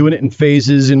piecemeal, you're doing it in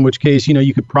phases. In which case,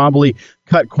 you could probably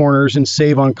cut corners and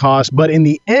save on costs. But in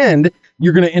the end,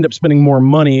 you're going to end up spending more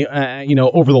money,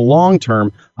 over the long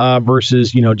term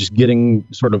versus, just getting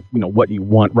sort of, what you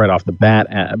want right off the bat.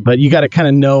 But you got to kind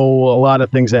of know a lot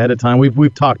of things ahead of time.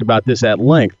 We've talked about this at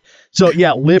length. So,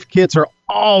 yeah, lift kits are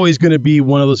always going to be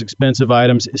one of those expensive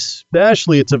items,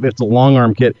 especially if it's a long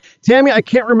arm kit. Tammy, I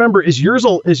can't remember. Is yours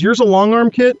a long arm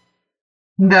kit?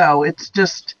 No, it's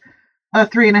just a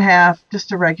 3.5,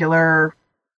 just a regular.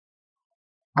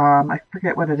 I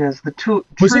forget what it is. The true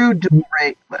dual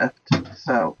rate lift.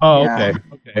 So. Oh, yeah.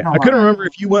 Okay. I couldn't remember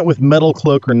if you went with metal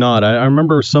cloak or not. I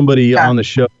remember somebody on the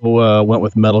show went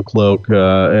with metal cloak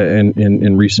in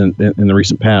the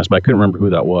recent past, but I couldn't remember who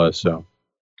that was. So.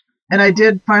 And I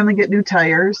did finally get new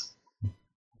tires,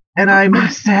 and I'm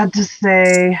sad to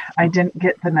say I didn't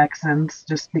get the Nexans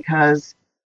just because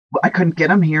I couldn't get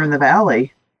them here in the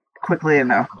valley quickly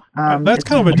enough. That's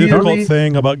kind of a difficult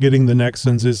thing about getting the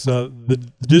Nexans is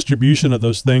the distribution of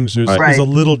those things is a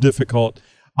little difficult.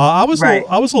 I was a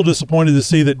little disappointed to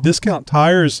see that Discount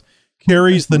Tires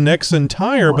carries the Nexan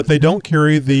tire, but they don't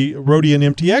carry the Rodian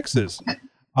MTXs.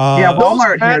 Yeah,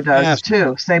 Walmart here does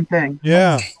too. Same thing.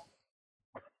 Yeah.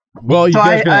 Well, you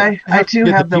guys I too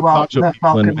have the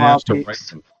Falcon Wild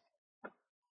Peaks.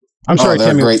 I'm sorry, they're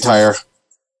Tammy. A great tire.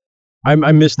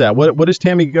 I missed that. What is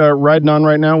Tammy riding on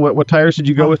right now? What tires did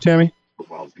you go with, Tammy?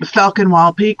 Falcon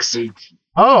Wild Peaks.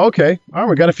 Oh, okay. All right,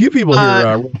 we got a few people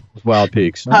here with Wild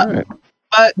Peaks. All right.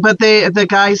 But the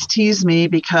guys tease me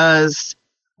because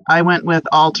I went with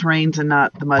all terrains and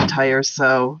not the mud tires.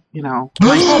 So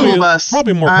my school bus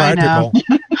probably more practical.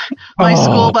 My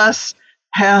school bus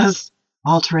has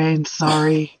all terrain.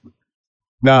 Sorry.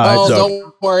 No,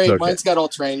 don't worry. Okay. Mine's got all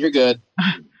terrain. You're good.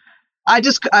 I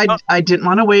didn't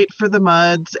want to wait for the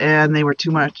muds, and they were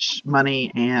too much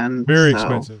money and very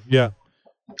expensive. Yeah.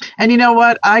 And you know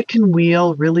what? I can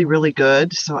wheel really, really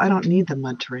good, so I don't need the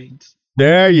mud terrains.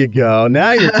 There you go.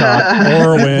 Now you're talking.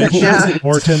 Or a winch,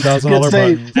 or $10,000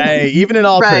 buttons. Hey, even in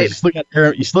all terms,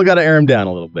 you still got to air them down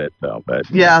a little bit, though. But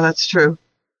yeah, that's true.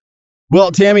 Well,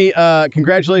 Tammy,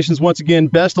 congratulations once again.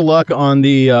 Best of luck on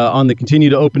the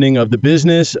continued opening of the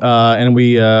business, and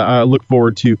we look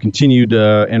forward to continued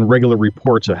and regular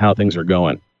reports of how things are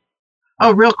going.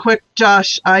 Oh, real quick,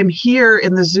 Josh, I'm here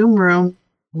in the Zoom room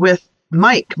with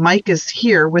Mike. Mike is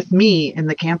here with me in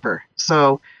the camper,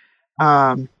 so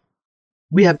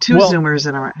we have two Zoomers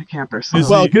in our camper.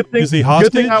 So. Good thing. Is he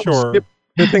hostage or?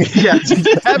 Yeah.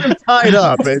 Have him tied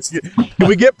up. Can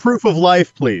we get proof of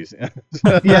life, please?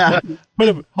 Yeah.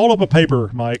 Hold up a paper,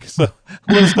 Mike. So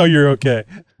let us know you're okay.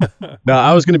 No,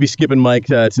 I was going to be skipping Mike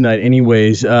tonight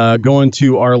anyways. Going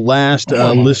to our last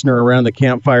listener around the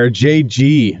campfire,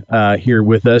 JG, here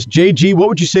with us. JG, what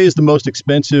would you say is the most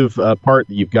expensive part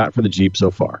that you've got for the Jeep so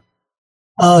far?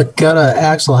 Got an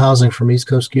axle housing from East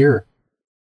Coast Gear.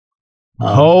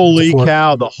 Holy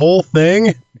cow, the whole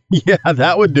thing? Yeah,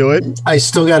 that would do it. I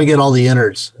still got to get all the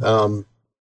innards.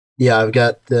 Yeah, I've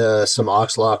got some aux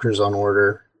lockers on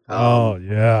order. Oh,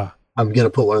 yeah. I'm going to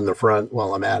put one in the front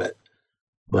while I'm at it.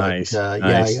 But, nice.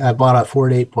 Yeah, I bought a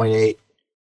Ford 8.8.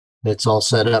 It's all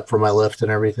set up for my lift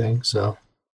and everything, so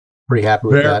pretty happy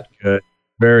with that. Good.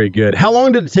 Very good. How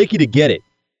long did it take you to get it?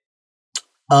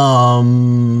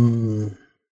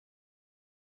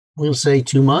 We'll say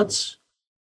 2 months.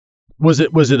 Was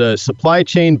it a supply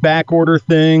chain back order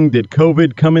thing? Did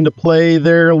COVID come into play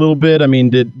there a little bit? I mean,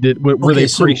 were they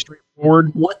pretty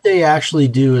straightforward? What they actually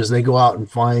do is they go out and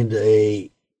find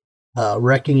a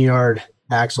wrecking yard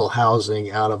axle housing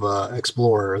out of a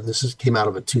Explorer. Came out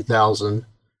of a 2000.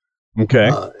 Okay.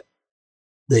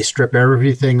 They strip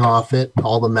everything off it,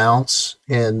 all the mounts,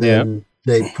 and then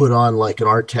they put on like an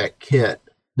Artec kit.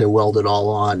 They weld it all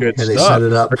on, Good and they stuff. set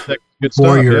it up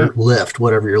for your lift,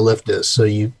 whatever your lift is. So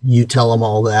you tell them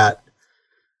all that.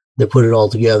 They put it all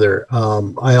together.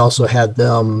 I also had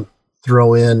them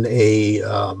throw in a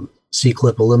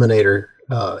C-clip eliminator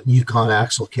Yukon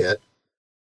axle kit.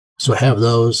 So I have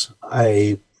those.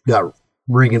 I got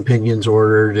ring and pinions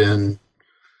ordered and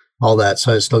all that.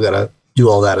 So I still got to do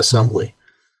all that assembly.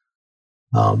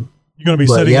 You're going to be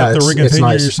setting up the ring and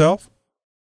pinion yourself?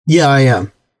 Yeah, I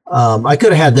am. I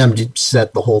could have had them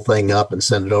set the whole thing up and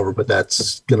send it over, but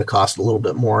that's going to cost a little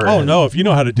bit more. Oh, no. If you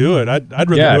know how to do it, I'd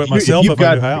rather do it myself if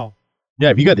I knew how.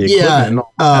 Yeah, if you got the equipment.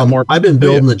 I've been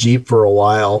building the Jeep for a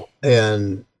while,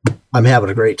 and I'm having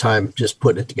a great time just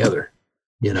putting it together.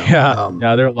 You know.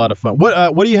 Yeah, they're a lot of fun.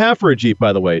 What do you have for a Jeep,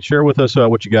 by the way? Share with us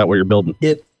what you got, what you're building.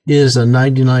 It is a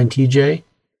 99 TJ.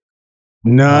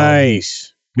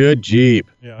 Nice. Good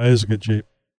Jeep. Yeah, it is a good Jeep.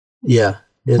 Yeah.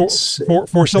 It's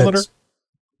four-cylinder?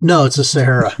 No, it's a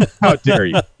Sahara. How dare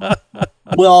you?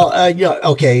 Well, yeah,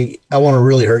 okay. I want to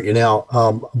really hurt you now.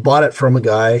 Bought it from a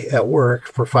guy at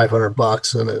work for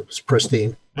 $500, and it was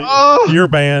pristine. Oh, you're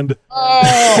banned.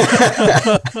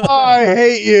 Oh, I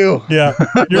hate you. Yeah.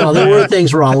 No, there were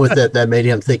things wrong with it that made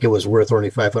him think it was worth only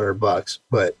 $500.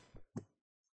 But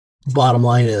bottom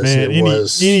line is,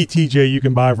 any TJ you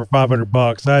can buy for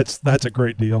 $500. That's a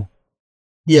great deal.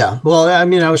 Yeah. Well, I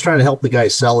mean, I was trying to help the guy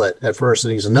sell it at first,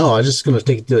 and he said, "No, I'm just going to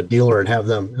take it to a dealer and have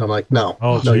them." And I'm like, "No,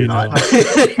 no, you're not.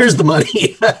 Here's the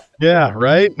money." Yeah.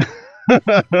 Right.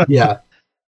 Yeah.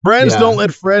 Friends don't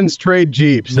let friends trade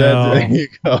Jeeps. No. There you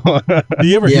go. Do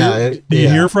you ever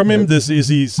hear from him? Is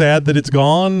he sad that it's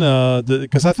gone?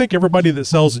 Because I think everybody that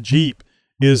sells a Jeep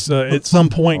is at some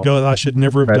point goes, I should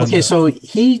never have done that. Okay, so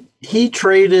he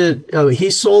traded.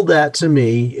 He sold that to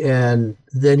me, and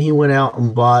then he went out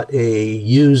and bought a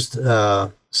used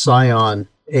Scion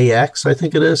AX. I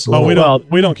think it is. Oh, we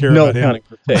don't care about him.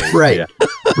 Right, yeah.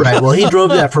 Right. Well, he drove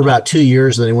that for about 2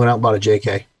 years, then he went out and bought a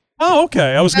JK. Oh,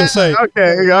 okay. I was going to say.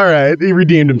 Okay, all right. He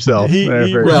redeemed himself. He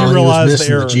realized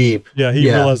the error. Jeep. Yeah, he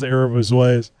realized the error of his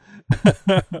ways.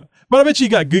 But I bet you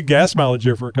got good gas mileage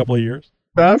here for a couple of years.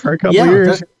 For a couple of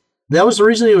years. That was the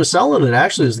reason he was selling it.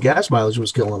 Actually, is the gas mileage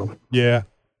was killing him. Yeah,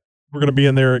 we're going to be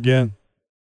in there again.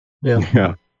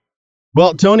 Yeah.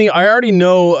 Well, Tony, I already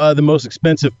know the most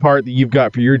expensive part that you've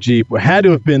got for your Jeep had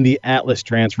to have been the Atlas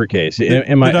transfer case. Did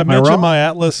I mention my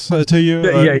Atlas to you?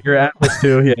 Yeah, your Atlas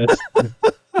too. Yes.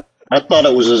 I thought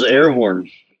it was his air horn.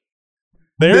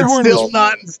 The air horn still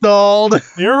not installed. The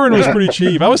air horn was pretty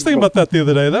cheap. I was thinking about that the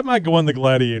other day. That might go on the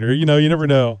Gladiator. You never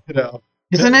know.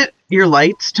 Isn't it your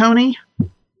lights, Tony?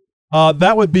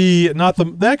 That would be not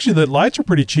actually the lights are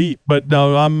pretty cheap, but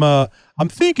no, I'm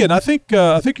thinking. I think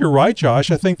you're right,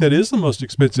 Josh. I think that is the most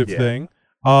expensive thing.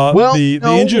 The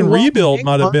engine rebuild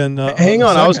might have been. Hang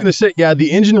on, I was going to say,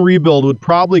 the engine rebuild would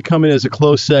probably come in as a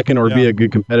close second or be a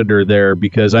good competitor there,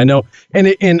 because I know,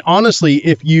 and honestly,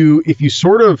 if you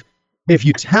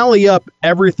tally up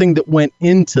everything that went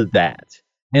into that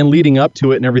and leading up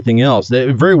to it and everything else,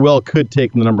 that very well could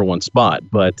take the number one spot.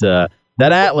 But that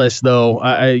Atlas, though,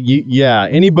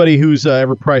 anybody who's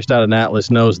ever priced out an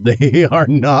Atlas knows they are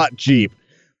not cheap.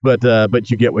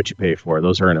 But you get what you pay for.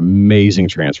 Those are an amazing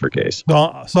transfer case.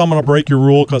 So I'm going to break your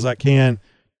rule because I can.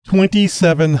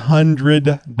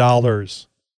 $2,700.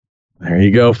 There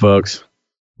you go, folks.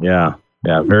 Yeah.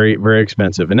 Yeah, very, very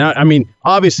expensive. And now, I mean,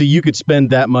 obviously, you could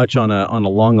spend that much on a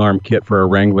long arm kit for a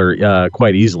Wrangler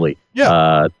quite easily.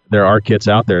 Yeah, there are kits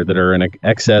out there that are in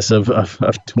excess of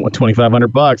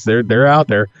 $2,500. They're out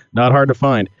there, not hard to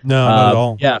find. No, not at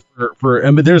all. Yeah,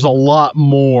 but there's a lot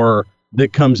more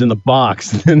that comes in the box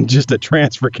than just a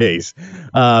transfer case.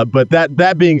 But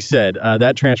that being said,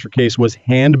 that transfer case was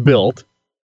hand built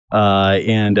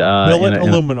and billet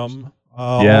aluminum,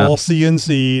 all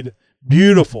CNC'd.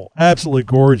 Beautiful, absolutely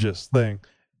gorgeous thing.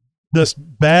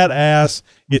 Just badass.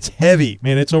 It's heavy,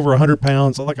 man. It's over 100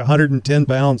 pounds, like 110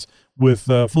 pounds with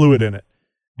fluid in it.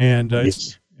 And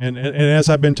it's, and as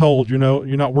I've been told, you're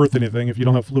not worth anything if you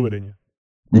don't have fluid in you.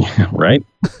 Yeah, right.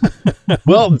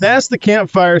 Well, that's the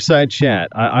Campfireside Chat.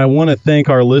 I want to thank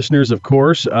our listeners, of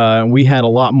course. We had a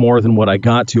lot more than what I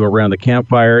got to around the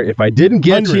campfire. If I didn't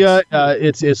get to you,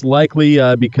 it's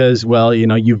likely because, well,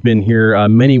 you've been here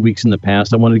many weeks in the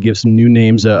past. I wanted to give some new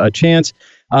names a chance.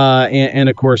 And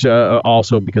of course,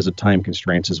 also because of time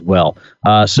constraints as well.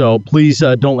 So please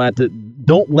don't let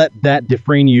that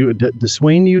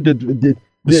dissuade you.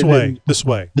 Yeah.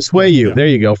 There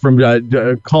you go.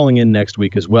 From calling in next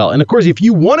week as well. And of course, if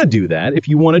you want to do that, if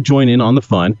you want to join in on the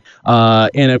fun,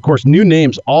 and of course, new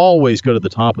names always go to the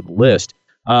top of the list.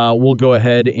 We'll go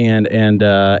ahead and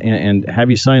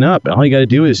have you sign up. All you got to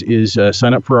do is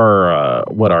sign up for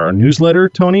our newsletter,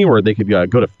 Tony, or they could go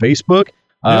to Facebook.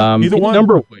 Either one. A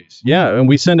number of ways. Yeah, and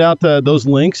we send out those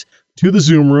links to the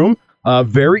Zoom room.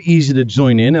 Very easy to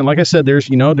join in, and like I said, there's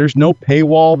no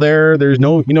paywall there. There's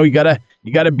no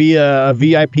you gotta be a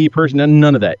VIP person.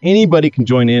 None of that. Anybody can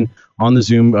join in on the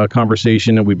Zoom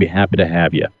conversation, and we'd be happy to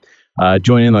have you.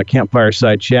 Join in on the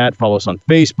Campfireside Chat. Follow us on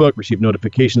Facebook. Receive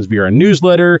notifications via our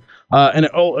newsletter. And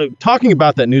talking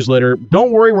about that newsletter,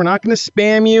 don't worry, we're not going to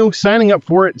spam you. Signing up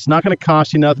for it's not going to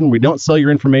cost you nothing. We don't sell your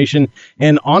information.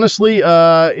 And honestly,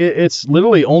 it's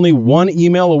literally only one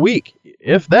email a week,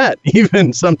 if that,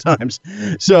 even sometimes.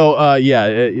 So,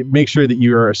 make sure that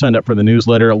you are signed up for the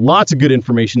newsletter. Lots of good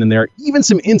information in there, even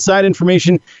some inside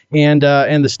information and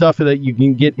the stuff that you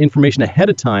can get information ahead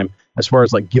of time as far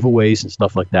as like giveaways and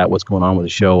stuff like that, what's going on with the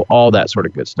show, all that sort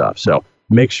of good stuff. So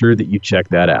make sure that you check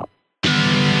that out.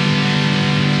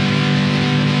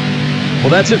 Well,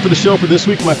 that's it for the show for this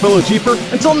week, my fellow Jeeper.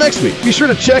 Until next week, be sure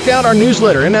to check out our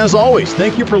newsletter. And as always,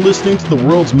 thank you for listening to the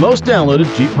world's most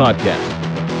downloaded Jeep podcast.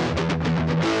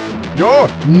 No.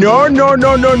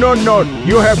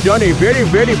 You have done a very,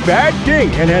 very bad thing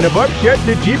and have upset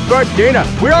the Jeep God Dana.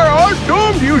 We are all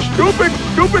doomed, you stupid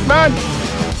man.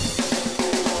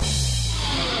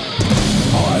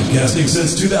 Podcasting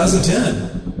since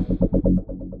 2010.